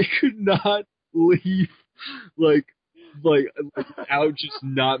could not leave, like without just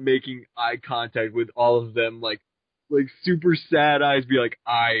not making eye contact with all of them, like super sad eyes, be like,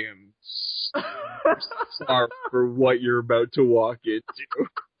 I am sorry for what you're about to walk into.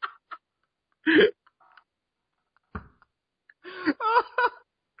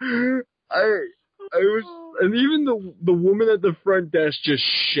 I was, and even the woman at the front desk just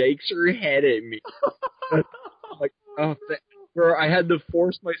shakes her head at me. Like, oh, where I had to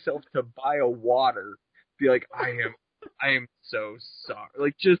force myself to buy a water. Be like, I am so sorry.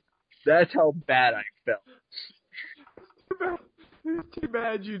 Like, just, that's how bad I felt. It's too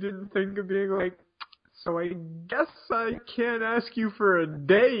bad you didn't think of being like, so I guess I can't ask you for a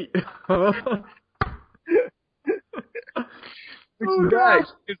date. Oh, gosh.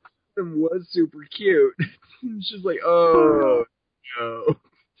 Was super cute. She's like, oh no.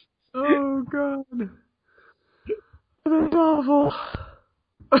 Oh god. That's awful.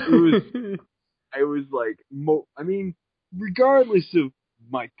 I was like, I mean, regardless of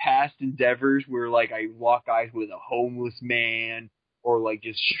my past endeavors where like I lock eyes with a homeless man or like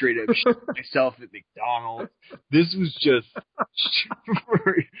just straight up shit myself at McDonald's. This was just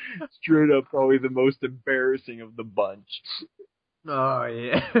straight up probably the most embarrassing of the bunch. Oh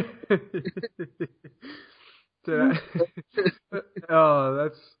yeah. That's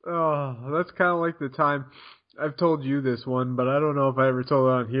kind of like the time. I've told you this one, but I don't know if I ever told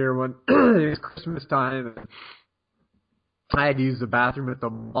it on here. When it was Christmas time, and I had to use the bathroom at the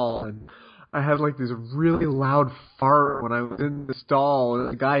mall, and I had like this really loud fart when I was in the stall, and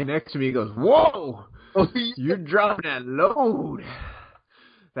the guy next to me goes, "Whoa, you're dropping that load,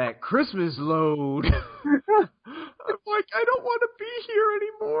 that Christmas load." I'm like, I don't want to be here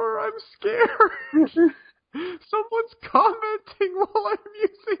anymore. I'm scared. Someone's commenting while I'm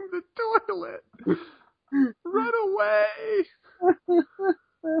using the toilet. Run away.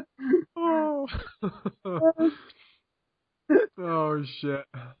 Oh. Oh, shit.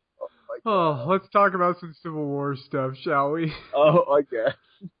 Oh, let's talk about some Civil War stuff, shall we? Oh, okay.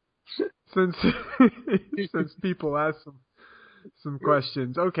 Since people ask some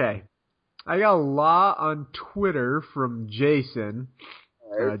questions. Okay. I got a lot on Twitter from Jason.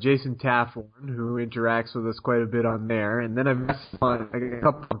 Jason Tafflin, who interacts with us quite a bit on there, and then I got a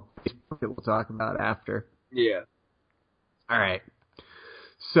couple on Facebook that we'll talk about after. Yeah. All right.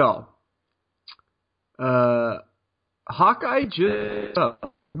 So, Hawkeye just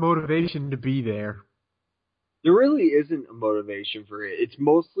motivation to be there. There really isn't a motivation for it. It's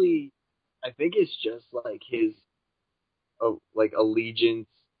mostly, I think it's just like his, allegiance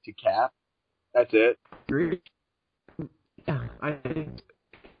to Cap. That's it. Yeah,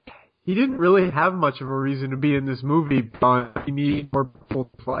 he didn't really have much of a reason to be in this movie, but he needed more people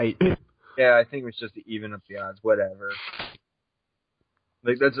to fight. Yeah, I think it was just to even up the odds. Whatever.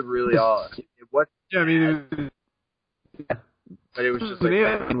 Like, that's really all. What? Yeah, I mean, but it was just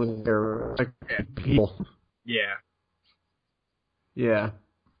like, was there, like people. Yeah. Yeah.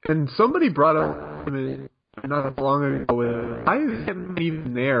 And somebody brought up not long ago with why is him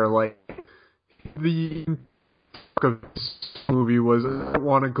even there? Like, the of this movie was, I don't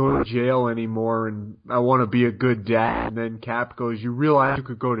want to go to jail anymore and I want to be a good dad. And then Cap goes, you realize you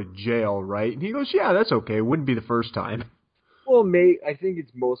could go to jail, right? And he goes, yeah, that's okay. It wouldn't be the first time. Well, I think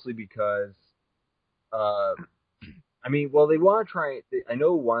it's mostly because, they want to try, I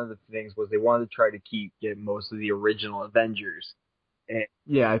know one of the things was they wanted to try to get most of the original Avengers. And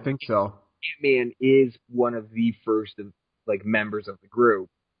yeah, I think so. Ant-Man is one of the first, members of the group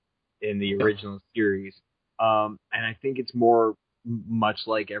in the original series. And I think it's much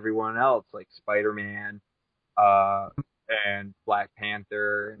like everyone else, like Spider-Man, and Black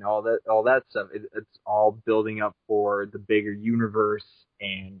Panther and all that stuff. It's all building up for the bigger universe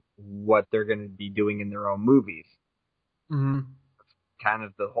and what they're going to be doing in their own movies. Mm-hmm. Kind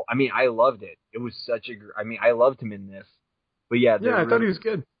of the whole. I mean, I loved it. It was I loved him in this. But yeah, I thought he was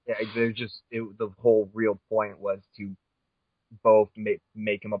good. Yeah, the whole real point was to both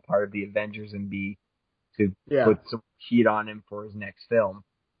make him a part of the Avengers and put some heat on him for his next film.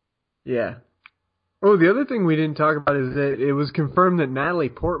 Yeah. Oh, the other thing we didn't talk about is that it was confirmed that Natalie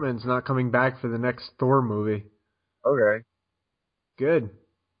Portman's not coming back for the next Thor movie. Okay. Good.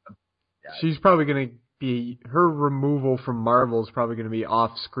 Yeah. She's probably going to be, her removal from Marvel is probably going to be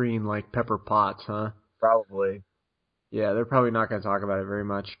off screen like Pepper Potts, huh? Probably. Yeah, they're probably not going to talk about it very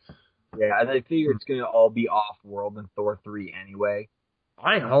much. Yeah, and I figure it's going to all be off-world in Thor 3 anyway.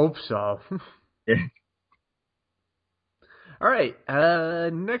 I hope so. Yeah. All right.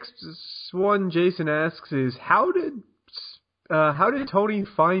 Next one Jason asks is how did Tony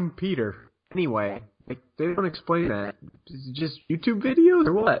find Peter anyway? Like, they don't explain that. Is it just YouTube videos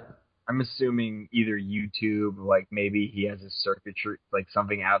or what? I'm assuming either YouTube, like maybe he has a circuitry, like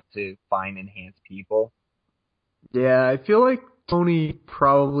something out to find enhanced people. Yeah, I feel like Tony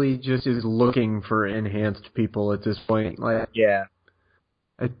probably just is looking for enhanced people at this point. Like, yeah.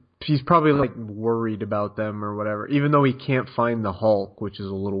 He's probably like worried about them or whatever, even though he can't find the Hulk, which is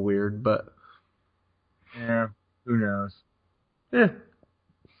a little weird, but yeah, who knows? Yeah.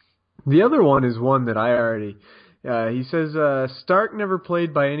 The other one is one that I already, he says, Stark never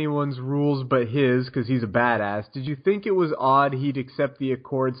played by anyone's rules but his because he's a badass. Did you think it was odd he'd accept the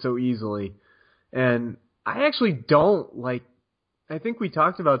Accord so easily? And I actually don't, like, I think we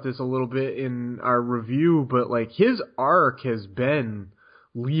talked about this a little bit in our review, but like his arc has been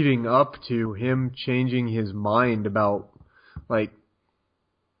leading up to him changing his mind about, like,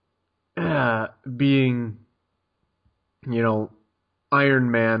 being,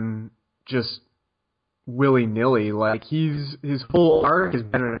 Iron Man just willy-nilly. Like, his whole arc has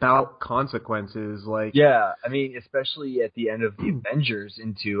been about consequences. Like, yeah, I mean, especially at the end of the Avengers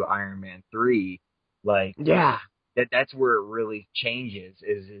into Iron Man 3, like, yeah, that's where it really changes.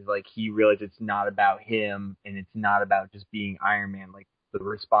 Is like he realizes it's not about him, and it's not about just being Iron Man. Like, the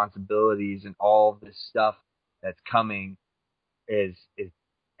responsibilities and all of this stuff that's coming is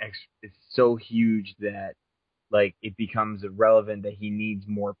so huge that, like, it becomes irrelevant that he needs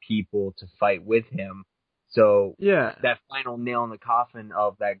more people to fight with him. So yeah, that final nail in the coffin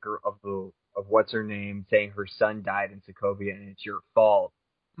of that girl, of what's her name, saying her son died in Sokovia and it's your fault,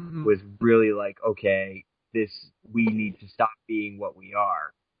 was really like, okay, we need to stop being what we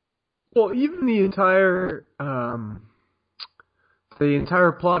are. Well, even the entire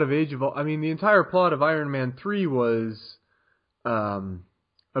plot of the entire plot of Iron Man 3 was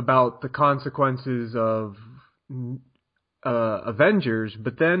about the consequences of Avengers,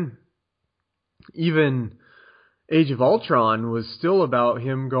 but then even Age of Ultron was still about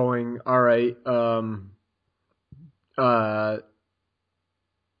him going, all right,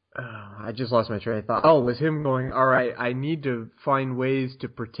 I just lost my train of thought. Oh, it was him going, all right, I need to find ways to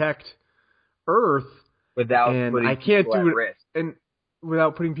protect Earth without putting people at risk. And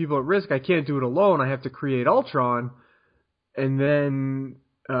without putting people at risk, I can't do it alone. I have to create Ultron. And then,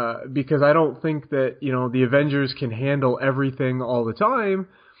 because I don't think that, the Avengers can handle everything all the time.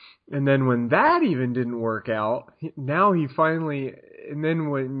 And then when that even didn't work out, now he finally, and then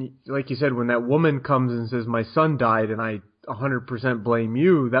when, like you said, when that woman comes and says, my son died and I 100% blame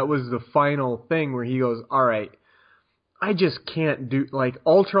you, that was the final thing where he goes, all right, I just can't do, like,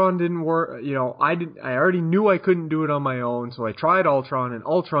 Ultron didn't work, I already knew I couldn't do it on my own, so I tried Ultron, and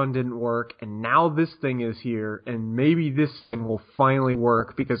Ultron didn't work, and now this thing is here, and maybe this thing will finally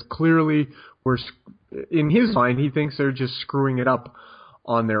work, because clearly in his mind, he thinks they're just screwing it up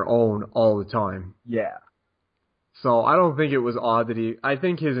on their own all the time. Yeah. So I don't think it was odd that I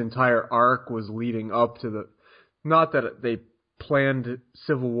think his entire arc was leading up to not that they planned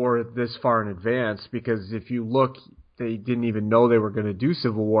Civil War this far in advance, because if you look, they didn't even know they were going to do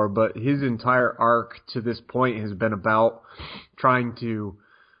Civil War, but his entire arc to this point has been about trying to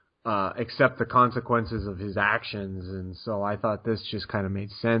accept the consequences of his actions, and so I thought this just kind of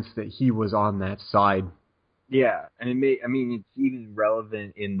made sense that he was on that side. Yeah, and it's even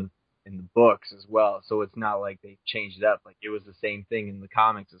relevant in the books as well, so it's not like they changed it up. Like, it was the same thing in the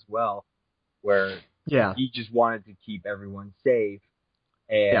comics as well, where he just wanted to keep everyone safe,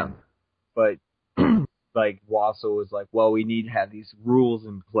 but like, Wassel was like, well, we need to have these rules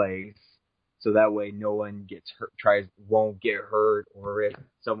in place so that way no one gets hurt, won't get hurt, or if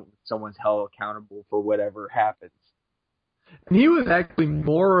someone's held accountable for whatever happens. And he was actually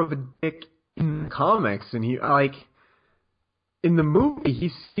more of a dick in the comics, and he, like, in the movie, he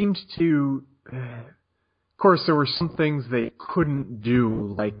seemed to, of course, there were some things they couldn't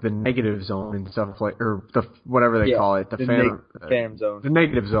do, like the negative zone and stuff, like, or the, whatever they call it, the Phantom zone. The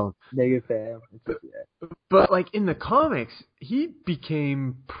negative zone. Negative Phantom. But, like, in the comics, he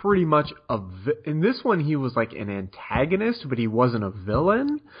became pretty much in this one, he was like an antagonist, but he wasn't a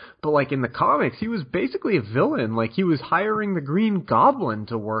villain. But, like, in the comics, he was basically a villain. Like, he was hiring the Green Goblin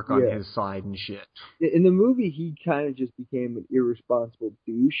to work on his side and shit. In the movie, he kind of just became an irresponsible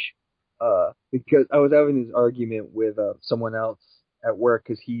douche. Because I was having this argument with someone else at work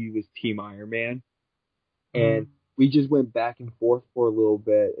because he was Team Iron Man. And we just went back and forth for a little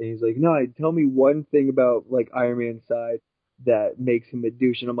bit. And he's like, no, tell me one thing about, like, Iron Man's side that makes him a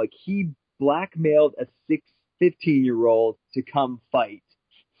douche. And I'm like, he blackmailed a 15-year-old to come fight.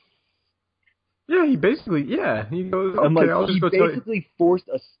 Yeah, he basically, he goes, okay, I'm like, I'll just go tell you. He basically forced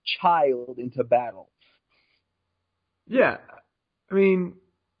a child into battle. Yeah. I mean,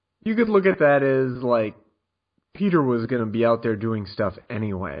 you could look at that as, like, Peter was going to be out there doing stuff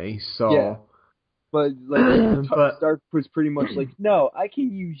anyway, so. Yeah. But, like, Stark was pretty much like, no, I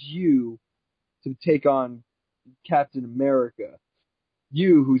can use you to take on Captain America.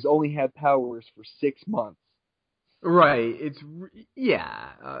 You, who's only had powers for 6 months. Right.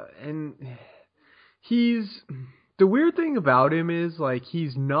 And the weird thing about him is, like,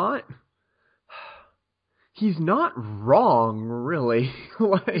 he's not wrong, really.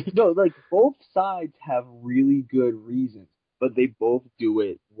 No, like, both sides have really good reasons, but they both do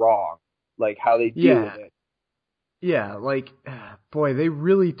it wrong. Like, how they deal with it. Yeah, like, boy, they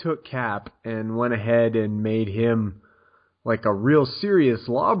really took Cap and went ahead and made him, like, a real serious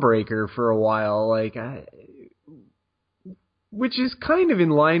lawbreaker for a while, like, which is kind of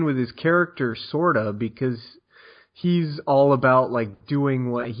in line with his character, sorta, because he's all about, like, doing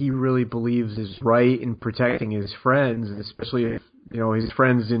what he really believes is right and protecting his friends, especially if, his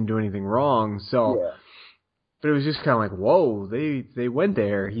friends didn't do anything wrong, so. Yeah. But it was just kind of like, whoa, they went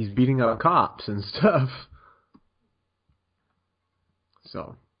there. He's beating up cops and stuff.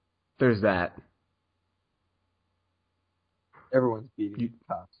 So, there's that. Everyone's beating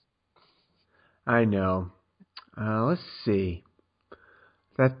cops. I know. Let's see.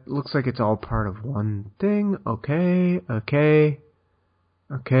 That looks like it's all part of one thing. Okay.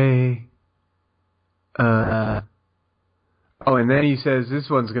 Oh, and then he says, this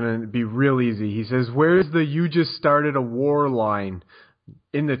one's going to be real easy. He says, where's the "you just started a war" line?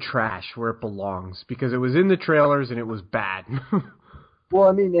 In the trash where it belongs. Because it was in the trailers and it was bad. Well,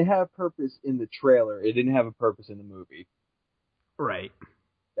 I mean, it had a purpose in the trailer. It didn't have a purpose in the movie. Right.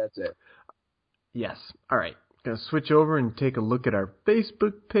 That's it. Yes. All right. Going to switch over and take a look at our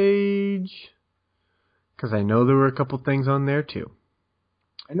Facebook page. Because I know there were a couple things on there, too.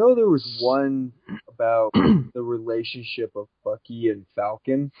 I know there was one about the relationship of Bucky and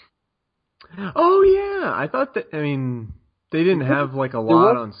Falcon. Oh, yeah. I thought that, I mean, they didn't have, like, a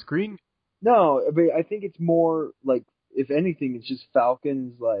lot on screen. No, but I think it's more, like, if anything, it's just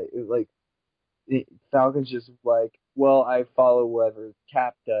Falcon's, Falcon's just like, well, I follow whatever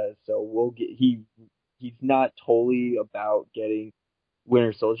Cap does, so we'll get, he's not totally about getting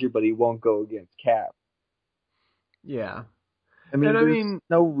Winter Soldier, but he won't go against Cap. Yeah. I mean,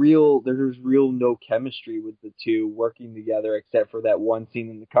 there's no chemistry with the two working together except for that one scene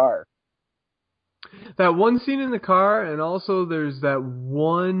in the car. That one scene in the car, and also there's that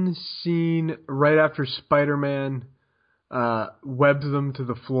one scene right after Spider-Man webs them to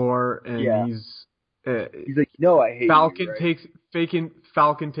the floor, and he's like, no, I hate Falcon you, right?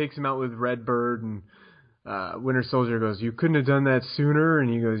 Falcon takes him out with Redbird, and Winter Soldier goes, "You couldn't have done that sooner," and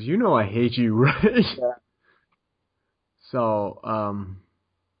he goes, "You know I hate you, right?" Yeah. So,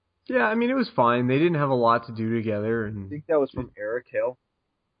 yeah, I mean, it was fine. They didn't have a lot to do together. And I think that was from Eric Hill.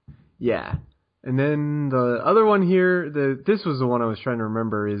 Yeah. And then the other one here, this was the one I was trying to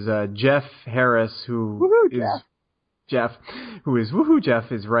remember, is Jeff Harris, who is Jeff, who is Woohoo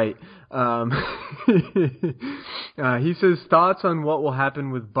Jeff is right. He says thoughts on what will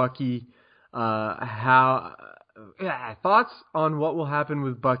happen with Bucky, thoughts on what will happen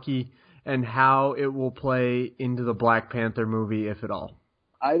with Bucky and how it will play into the Black Panther movie, if at all.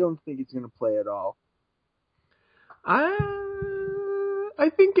 I don't think it's going to play at all.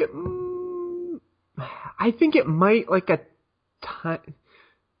 I think it might, like a time.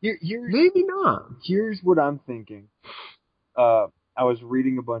 Maybe not. Here's what I'm thinking. I was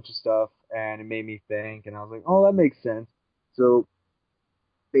reading a bunch of stuff and it made me think, and I was like, oh, that makes sense. So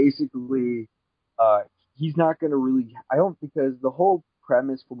basically, he's not going to really. Because the whole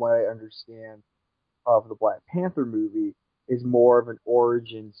premise, from what I understand, of the Black Panther movie is more of an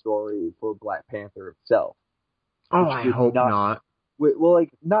origin story for Black Panther itself. Oh, I hope not. Well,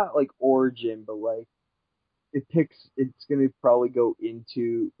 like, not like origin, but like it's going to probably go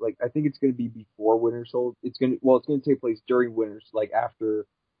into, like, I think it's going to be before Winter Soldier. It's going to take place during Winter, like after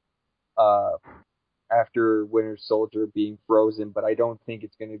Winter Soldier being frozen, but I don't think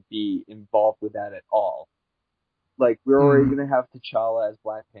it's going to be involved with that at all. Like, we're already going to have T'Challa as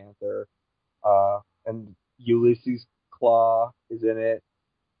Black Panther, and Ulysses Claw is in it.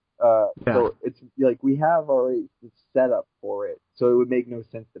 So it's like we have already the setup for it, so it would make no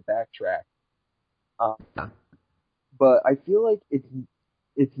sense to backtrack. But I feel like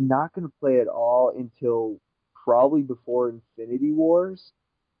it's not going to play at all until probably before Infinity Wars,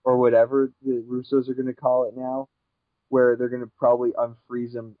 or whatever the Russos are going to call it now, where they're going to probably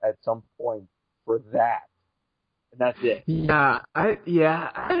unfreeze him at some point for that, and that's it.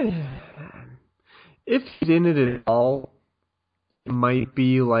 If he's in it at all, it might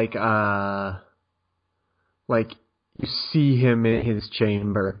be like you see him in his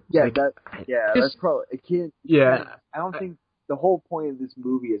chamber. Yeah, like, that's probably it. Can't. Yeah, I don't think the whole point of this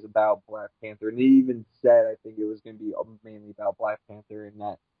movie is about Black Panther, and they even said I think it was going to be mainly about Black Panther, and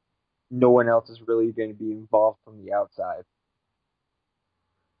that no one else is really going to be involved from the outside.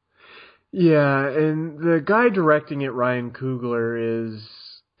 Yeah, and the guy directing it, Ryan Coogler, is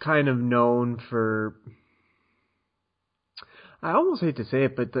kind of known for, I almost hate to say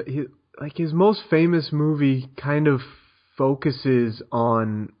it, but his most famous movie kind of focuses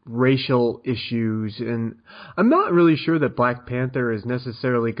on racial issues, and I'm not really sure that Black Panther is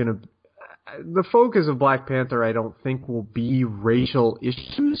necessarily going to, the focus of Black Panther I don't think will be racial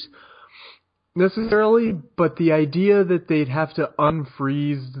issues necessarily, but the idea that they'd have to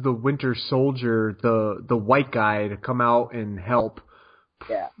unfreeze the Winter Soldier, the white guy, to come out and help,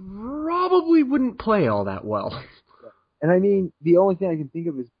 probably wouldn't play all that well. And I mean, the only thing I can think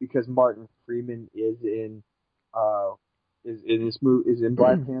of is because Martin Freeman is in this movie, is in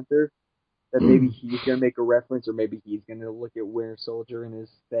Black Panther. that maybe he's going to make a reference, or maybe he's going to look at Winter Soldier in his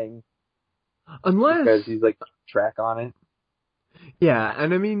thing. Because he's like track on it. Yeah,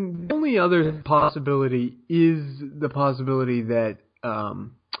 and I mean, the only other possibility is the possibility that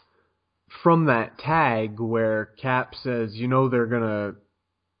from that tag where Cap says, they're gonna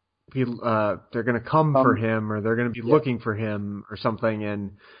come for him, or they're gonna be looking for him or something,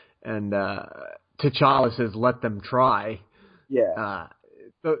 and T'Challa says, "Let them try." Yeah.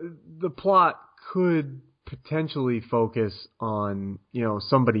 The plot could potentially focus on,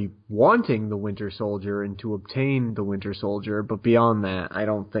 somebody wanting the Winter Soldier and to obtain the Winter Soldier, but beyond that, I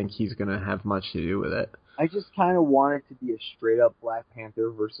don't think he's going to have much to do with it. I just kind of want it to be a straight-up Black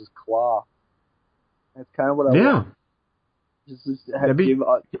Panther versus Claw. That's kind of what I want. Just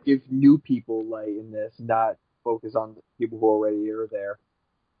give new people light in this, not focus on the people who already are there.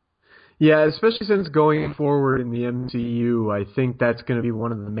 Yeah, especially since going forward in the MCU, I think that's going to be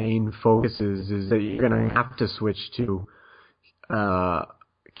one of the main focuses, is that you're going to have to switch to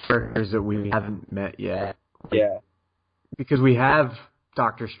characters that we haven't met yet. Yeah. Because we have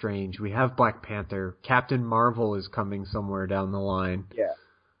Doctor Strange, we have Black Panther, Captain Marvel is coming somewhere down the line. Yeah.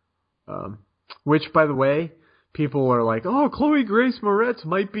 Which, by the way, people are like, oh, Chloe Grace Moretz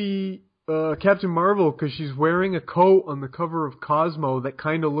might be Captain Marvel because she's wearing a coat on the cover of Cosmo that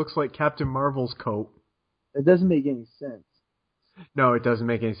kind of looks like Captain Marvel's coat. It doesn't make any sense. No, it doesn't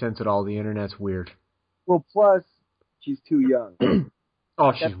make any sense at all. The internet's weird. Well, plus, she's too young.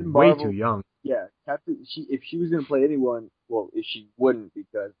 Oh, she's way too young. Yeah, if she was going to play anyone, well, if she wouldn't,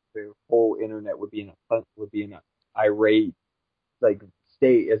 because the whole internet would be in an irate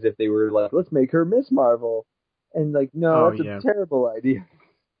state, as if they were like, let's make her Miss Marvel, and no, that's a terrible idea.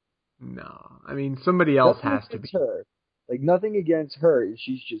 No, I mean, somebody else has to be. Her. Nothing against her.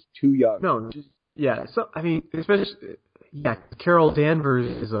 She's just too young. No, So, I mean, especially, Carol Danvers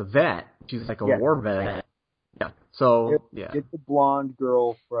is a vet. She's like a war vet. Yeah. So, Get the blonde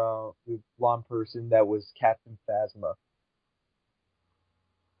girl from the blonde person that was Captain Phasma.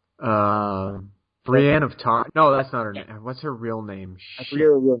 Brienne of Tar. No, that's not her name. What's her real name? I forget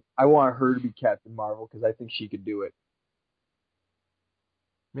her real. I want her to be Captain Marvel because I think she could do it.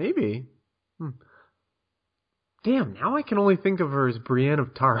 Maybe. Damn, now I can only think of her as Brienne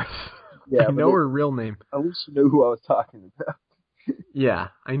of Tarth. Yeah, I know her real name. At least you know who I was talking about. Yeah,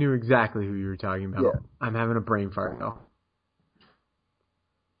 I knew exactly who you were talking about. Yeah. I'm having a brain fart, though.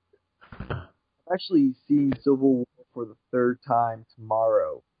 I'm actually seeing Civil War for the third time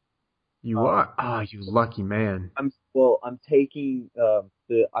tomorrow. You are? Ah, you lucky man. I'm taking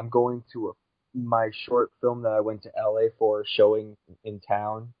I'm going to my short film that I went to LA for showing in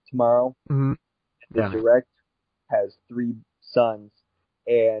town tomorrow. Mm-hmm. The director has 3 sons,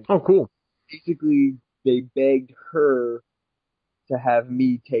 and oh, cool. Basically, they begged her to have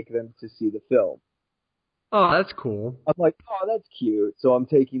me take them to see the film. Oh, that's cool. I'm like, oh, that's cute. So I'm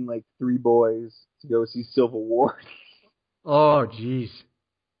taking 3 boys to go see Civil War. Oh, jeez.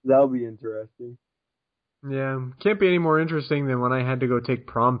 That'll be interesting. Yeah, can't be any more interesting than when I had to go take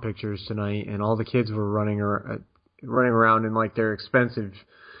prom pictures tonight, and all the kids were running around in their expensive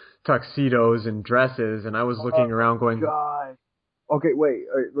tuxedos and dresses, and I was looking around going, God. Okay, wait.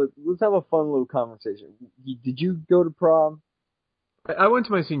 All right, let's have a fun little conversation. Did you go to prom? I went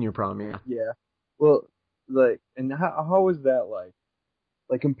to my senior prom, yeah. Yeah. Well, and how was that like?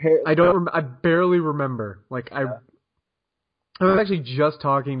 Compare. I barely remember. I was actually just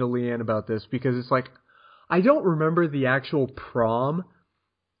talking to Leanne about this because it's I don't remember the actual prom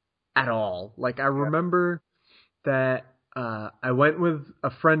at all. I remember that I went with a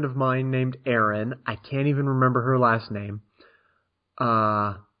friend of mine named Erin. I can't even remember her last name.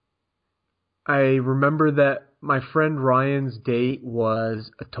 I remember that my friend Ryan's date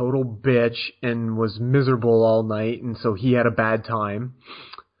was a total bitch and was miserable all night, and so he had a bad time.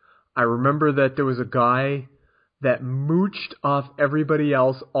 I remember that there was a guy that mooched off everybody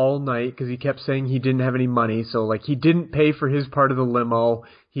else all night because he kept saying he didn't have any money. So, he didn't pay for his part of the limo.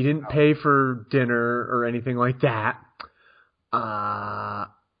 He didn't pay for dinner or anything like that.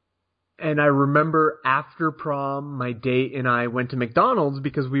 And I remember after prom, my date and I went to McDonald's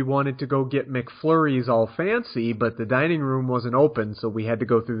because we wanted to go get McFlurries all fancy, but the dining room wasn't open, so we had to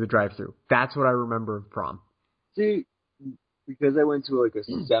go through the drive-thru. That's what I remember of prom. See, because I went to a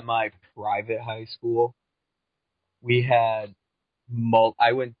semi-private high school, we had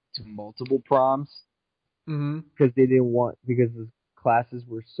I went to multiple proms because they didn't because the classes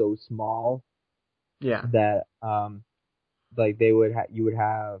were so small. Yeah. That they were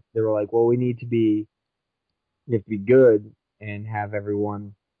like, well, we have to be good and have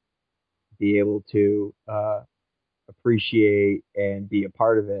everyone be able to appreciate and be a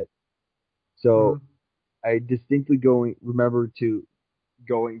part of it. So I distinctly remember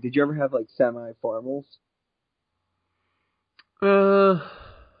going. Did you ever have like semi-formals? Kinda.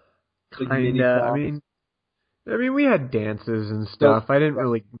 I mean, we had dances and stuff. I didn't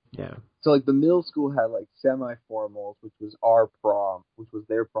really, yeah. So like the middle school had like semi-formals, which was our prom, which was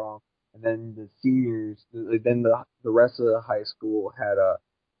their prom, and then the seniors, then the rest of the high school had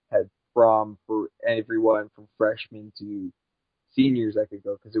prom for everyone from freshmen to seniors that could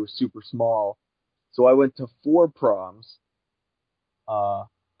go because it was super small. So I went to 4 proms. I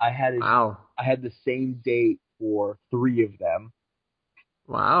had the same date for 3 of them.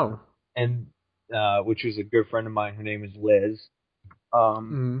 Wow. And which was a good friend of mine. Her name is Liz.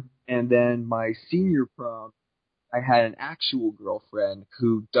 And then my senior prom, I had an actual girlfriend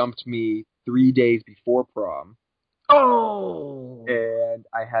who dumped me 3 days before prom. Oh. And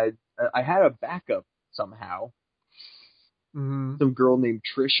I had a backup somehow. Some girl named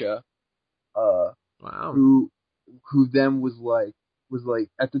Trisha. Wow. Who then was like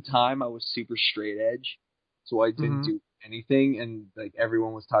at the time I was super straight edge, so I didn't do anything, and like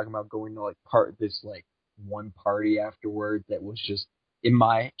everyone was talking about going to like this one party afterward that was just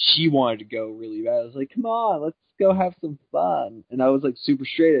she wanted to go really bad. I was like, come on, let's go have some fun. And I was like super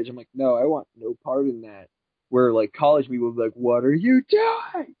straight edge. I'm like, no, I want no part in that. Where like college people would be like, what are you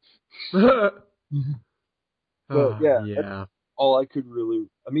doing? But yeah. All I could really,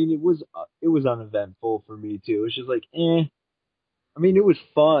 it was uneventful for me too. It was just like, it was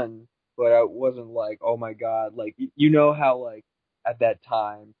fun, but I wasn't like, oh my god, like you know how like at that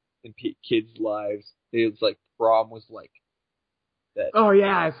time in kids' lives, it was like prom was like that. Oh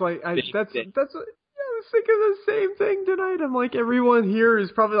yeah, it's like I was thinking the same thing tonight. I'm like, everyone here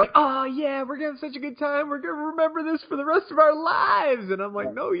is probably like, oh yeah, we're gonna have such a good time. We're gonna remember this for the rest of our lives. And I'm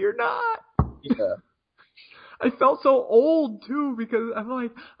like, no, you're not. Yeah. I felt so old too because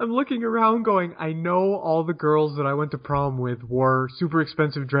I'm looking around going, I know all the girls that I went to prom with wore super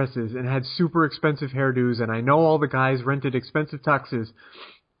expensive dresses and had super expensive hairdos, and I know all the guys rented expensive tuxes,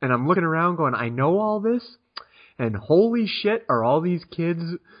 and I'm looking around going, I know all this, and holy shit, are all these kids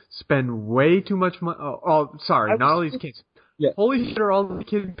spend way too much money. Not all these kids. Yeah. Holy shit, are all the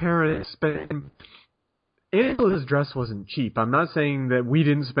kids' parents spend. Angela's dress wasn't cheap. I'm not saying that we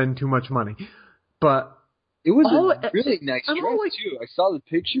didn't spend too much money, but it was a really nice dress too. I saw the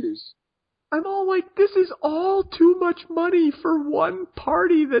pictures. I'm all like, this is all too much money for one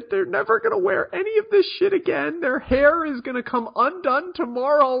party that they're never going to wear any of this shit again. Their hair is going to come undone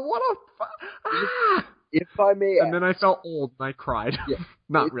tomorrow. What a... If I may ask. And then I felt old and I cried. Yeah.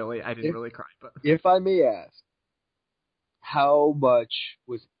 Not really. I didn't really cry. But if I may ask, how much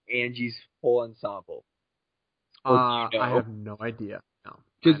was Angie's whole ensemble? I have no idea. No,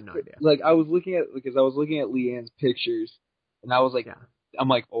 I have no idea. Like I was looking at Leanne's pictures, and I was like, I'm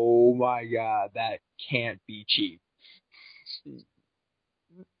like, oh my god, that can't be cheap.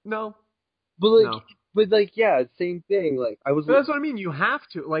 No, but same thing. Like I was. But that's what I mean. You have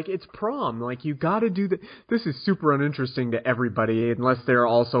to it's prom. Like you got to do that. This is super uninteresting to everybody unless they're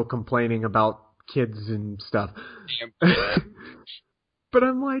also complaining about kids and stuff. But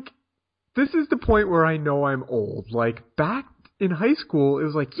I'm like, this is the point where I know I'm old. Like back in high school, it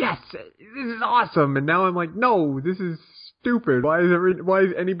was like, yes, this is awesome. And now I'm like, no, this is stupid. Why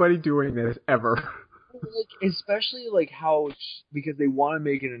is anybody doing this ever? Especially because they want to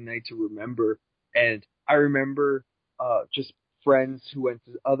make it a night to remember. And I remember just friends who went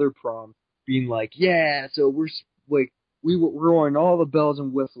to other proms being like, yeah, so we're like, we're on all the bells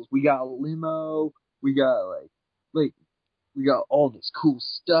and whistles. We got a limo. We got we got all this cool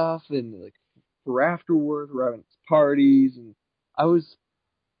stuff, and for afterwards we're having parties, and I was,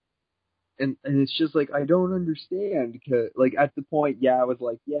 and it's just like I don't understand because at the point, I was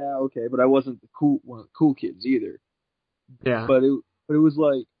like, yeah, okay, but I wasn't one of the cool kids either. Yeah. But it was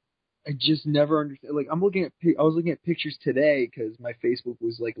like I just never understand. Like I was looking at pictures today because my Facebook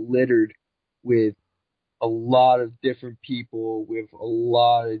was littered with a lot of different people with a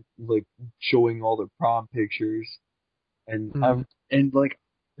lot of showing all their prom pictures. And there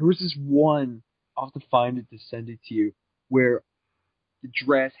was this one, I'll have to find it to send it to you, where the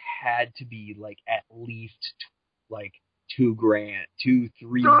dress had to be at least $2,000,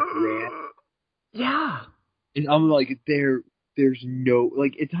 $3,000. Yeah. And I'm like, there's no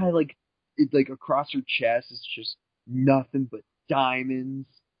it's had it's across her chest it's just nothing but diamonds,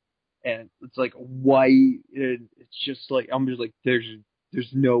 and it's white, and it's just I'm just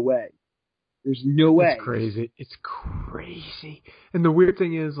there's no way. There's no way. It's crazy. It's crazy. And the weird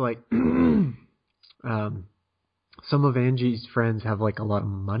thing is, some of Angie's friends have, a lot of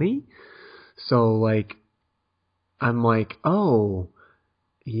money. So, I'm like, oh,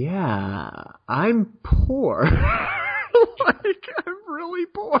 Yeah, I'm poor. Like, I'm really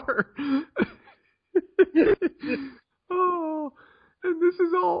poor. Oh, and this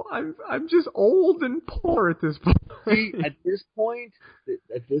is all, I'm just old and poor at this point. See, at this point,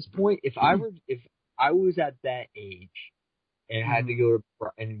 if I was at that age and had to go to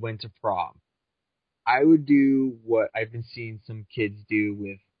and went to prom, I would do what I've been seeing some kids do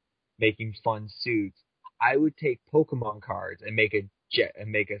with making fun suits. I would take Pokemon cards and make a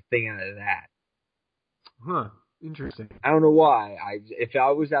thing out of that. Huh. Interesting. I don't know why. If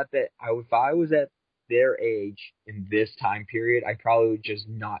I was at their age in this time period, I probably would just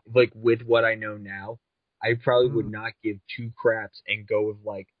not, like, with what I know now, I probably would not give two craps and go with,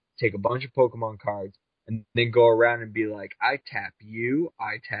 like, take a bunch of Pokemon cards and then go around and be like, I tap you,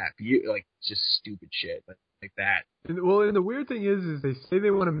 like, just stupid shit like that. And the weird thing is they say they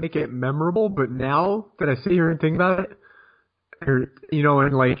want to make it memorable, but now that I sit here and think about it, or, you know,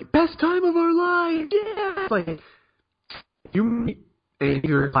 and like, best time of our life, yeah, it's like, you meet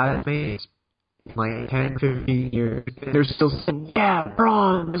your classmates in like 10, 15 years, and they're still saying, yeah,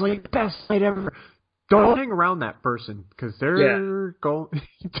 prom is like the best night ever. Don't hang around that person, because they're going,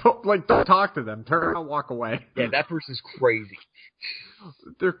 don't talk to them, turn around, walk away. Yeah, that person's crazy.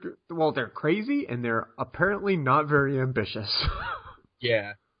 They're crazy, and they're apparently not very ambitious.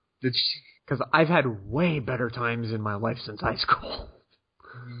 Yeah. Because I've had way better times in my life since high school.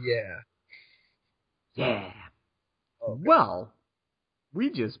 Yeah. Yeah. Okay. Well,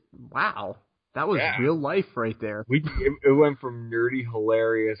 wow. That was real life right there. It went from nerdy,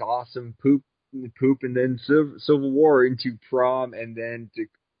 hilarious, awesome poop, and then Civil War into prom, and then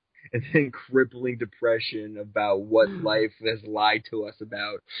crippling depression about what life has lied to us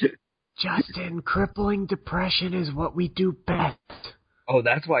about. Justin, crippling depression is what we do best. Oh,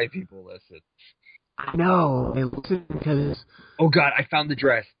 that's why people listen. I know. They listen because... Oh, God, I found the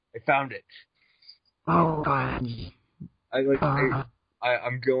dress. I found it. Oh, God.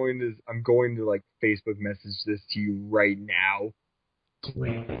 I'm going to like Facebook message this to you right now.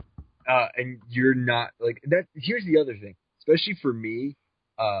 And you're not like that. Here's the other thing, especially for me,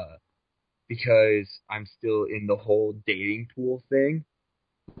 because I'm still in the whole dating pool thing.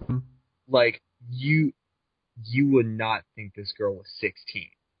 Mm-hmm. Like you would not think this girl was 16.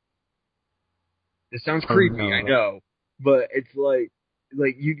 It sounds creepy, no. I know, but it's like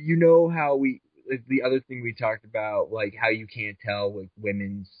you know how the other thing we talked about, like how you can't tell like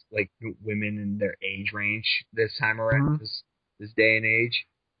women in their age range this time around, this day and age.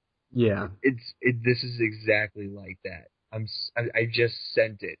 Yeah, this is exactly like that. I just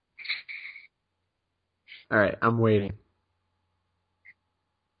sent it. All right, I'm waiting.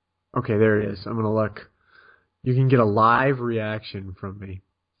 Okay, there it is. I'm gonna look. You can get a live reaction from me.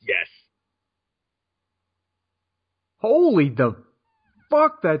 Yes. Holy the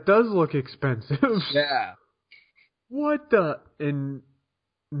fuck, that does look expensive. Yeah. What the... And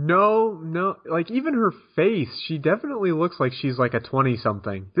no, like even her face, she definitely looks like she's like a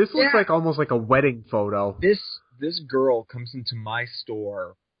 20-something. This looks like almost like a wedding photo. This girl comes into my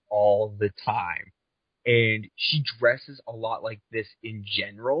store all the time, and she dresses a lot like this in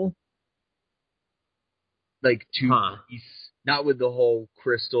general. Like two-piece, not with the whole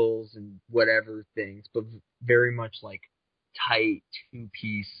crystals and whatever things, but very much like tight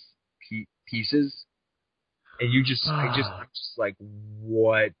two-piece pieces. And I'm just like,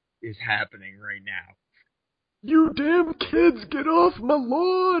 what is happening right now? You damn kids, get off my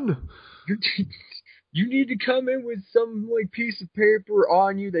lawn! You need to come in with some like piece of paper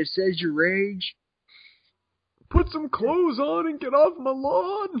on you that says your age. Put some clothes on and get off my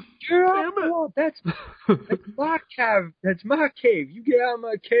lawn. Damn it! That's my cave. That's my cave. You get out of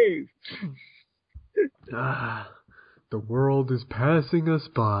my cave. The world is passing us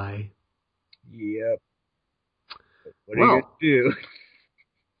by. Yep. What are you gonna do?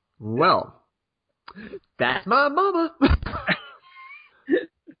 Well, that's my mama.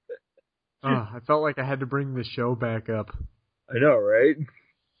 I felt like I had to bring the show back up. I know, right?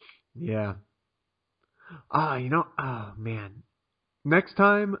 Yeah. Oh man. Next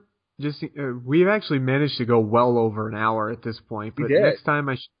time, we've actually managed to go well over an hour at this point. But next time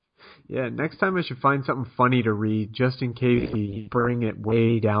I should find something funny to read, just in case we bring it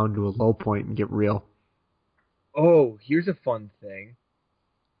way down to a low point and get real. Oh, here's a fun thing.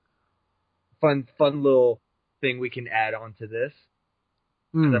 Fun little thing we can add on to this.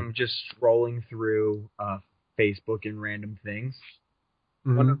 I'm just scrolling through Facebook and random things.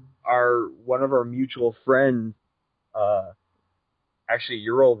 Mm-hmm. One of our mutual friends, actually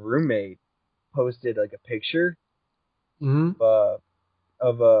your old roommate, posted like a picture of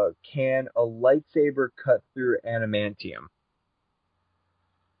a lightsaber cut through adamantium.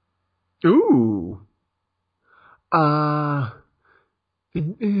 Ooh. Yeah.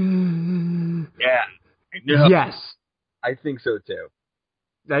 No. Yes. I think so too.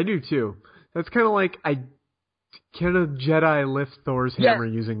 I do too. That's kind of like, can a Jedi lift Thor's hammer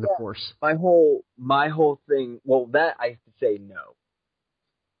using the Force? My whole thing, well, that I have to say no.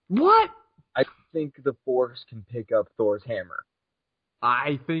 What? I think the Force can pick up Thor's hammer.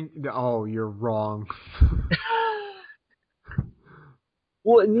 I think, you're wrong.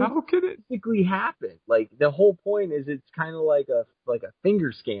 Well, how can it physically happen? Like, the whole point is it's kind of like a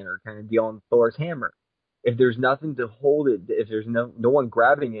finger scanner kind of deal on Thor's hammer. If there's nothing to hold it, if there's no one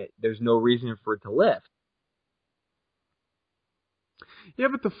grabbing it, there's no reason for it to lift. Yeah,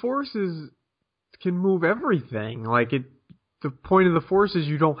 but the Force can move everything. Like, the point of the Force is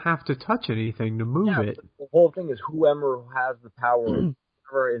you don't have to touch anything to move it. The whole thing is whoever has the power,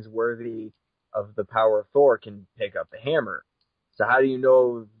 whoever is worthy of the power of Thor can pick up the hammer. So how do you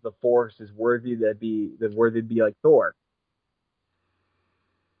know the Force is worthy to be like Thor?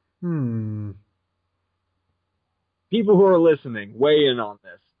 People who are listening, weigh in on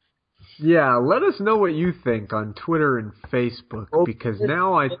this. Yeah, let us know what you think on Twitter and Facebook, because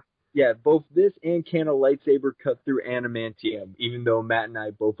now both this and can a lightsaber cut through adamantium, even though Matt and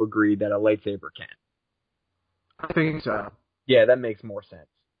I both agree that a lightsaber can. I think so. Yeah, that makes more sense.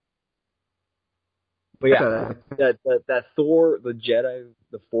 But yeah, that Thor, the Jedi,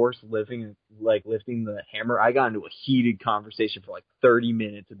 the Force lifting the hammer, I got into a heated conversation for like 30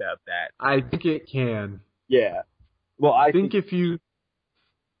 minutes about that. I think it can. Yeah. Well, I think if you...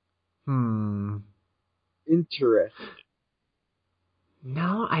 Interesting.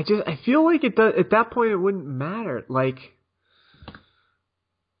 No, I feel like at that point it wouldn't matter. Like,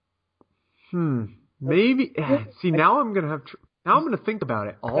 maybe. See, now I'm gonna think about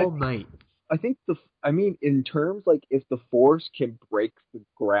it all night. I think in terms like if the Force can break the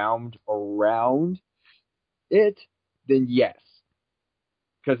ground around it, then yes,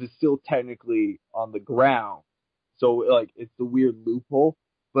 because it's still technically on the ground. So like it's the weird loophole.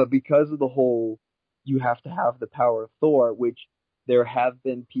 But because of the whole, you have to have the power of Thor, which there have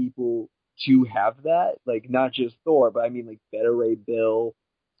been people to have that, like not just Thor, but I mean like Beta Ray Bill.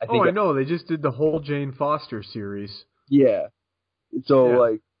 I know. They just did the whole Jane Foster series. Yeah.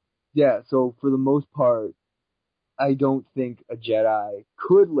 So so for the most part, I don't think a Jedi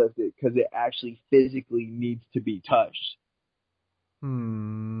could lift it because it actually physically needs to be touched. No,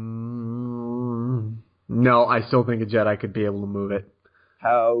 I still think a Jedi could be able to move it.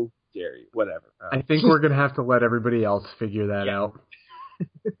 How dare you? Whatever. I think we're going to have to let everybody else figure that out.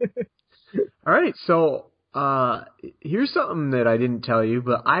 All right, so here's something that I didn't tell you,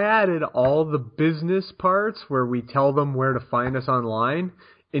 but I added all the business parts where we tell them where to find us online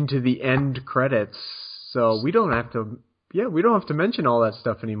into the end credits. So we don't have to mention all that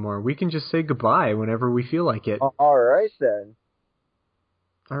stuff anymore. We can just say goodbye whenever we feel like it. All right, then.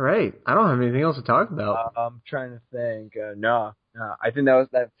 All right. I don't have anything else to talk about. I'm trying to think. No. I think that was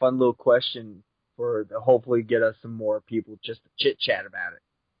that fun little question for to hopefully get us some more people just to chit-chat about it.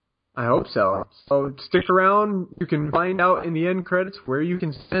 I hope so. So stick around. You can find out in the end credits where you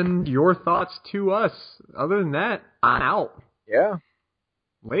can send your thoughts to us. Other than that, I'm out. Yeah.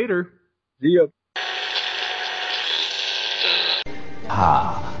 Later. See ya.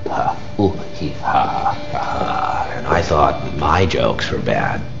 Ha, ha, ooh, hee, ha, ha. And I thought my jokes were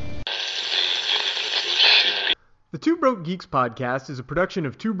bad. The Two Broke Geeks podcast is a production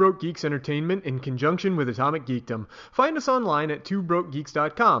of Two Broke Geeks Entertainment in conjunction with Atomic Geekdom. Find us online at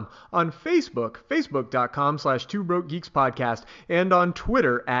twobrokegeeks.com, on Facebook, facebook.com/twobrokegeekspodcast, and on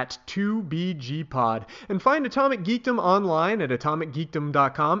Twitter at 2BGPod. And find Atomic Geekdom online at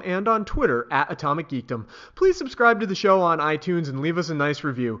atomicgeekdom.com and on Twitter at Atomic Geekdom. Please subscribe to the show on iTunes and leave us a nice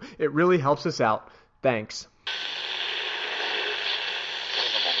review. It really helps us out. Thanks.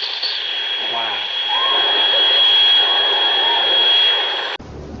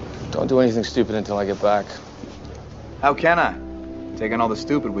 Don't do anything stupid until I get back. How can I? Taking all the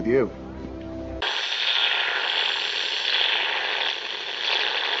stupid with you.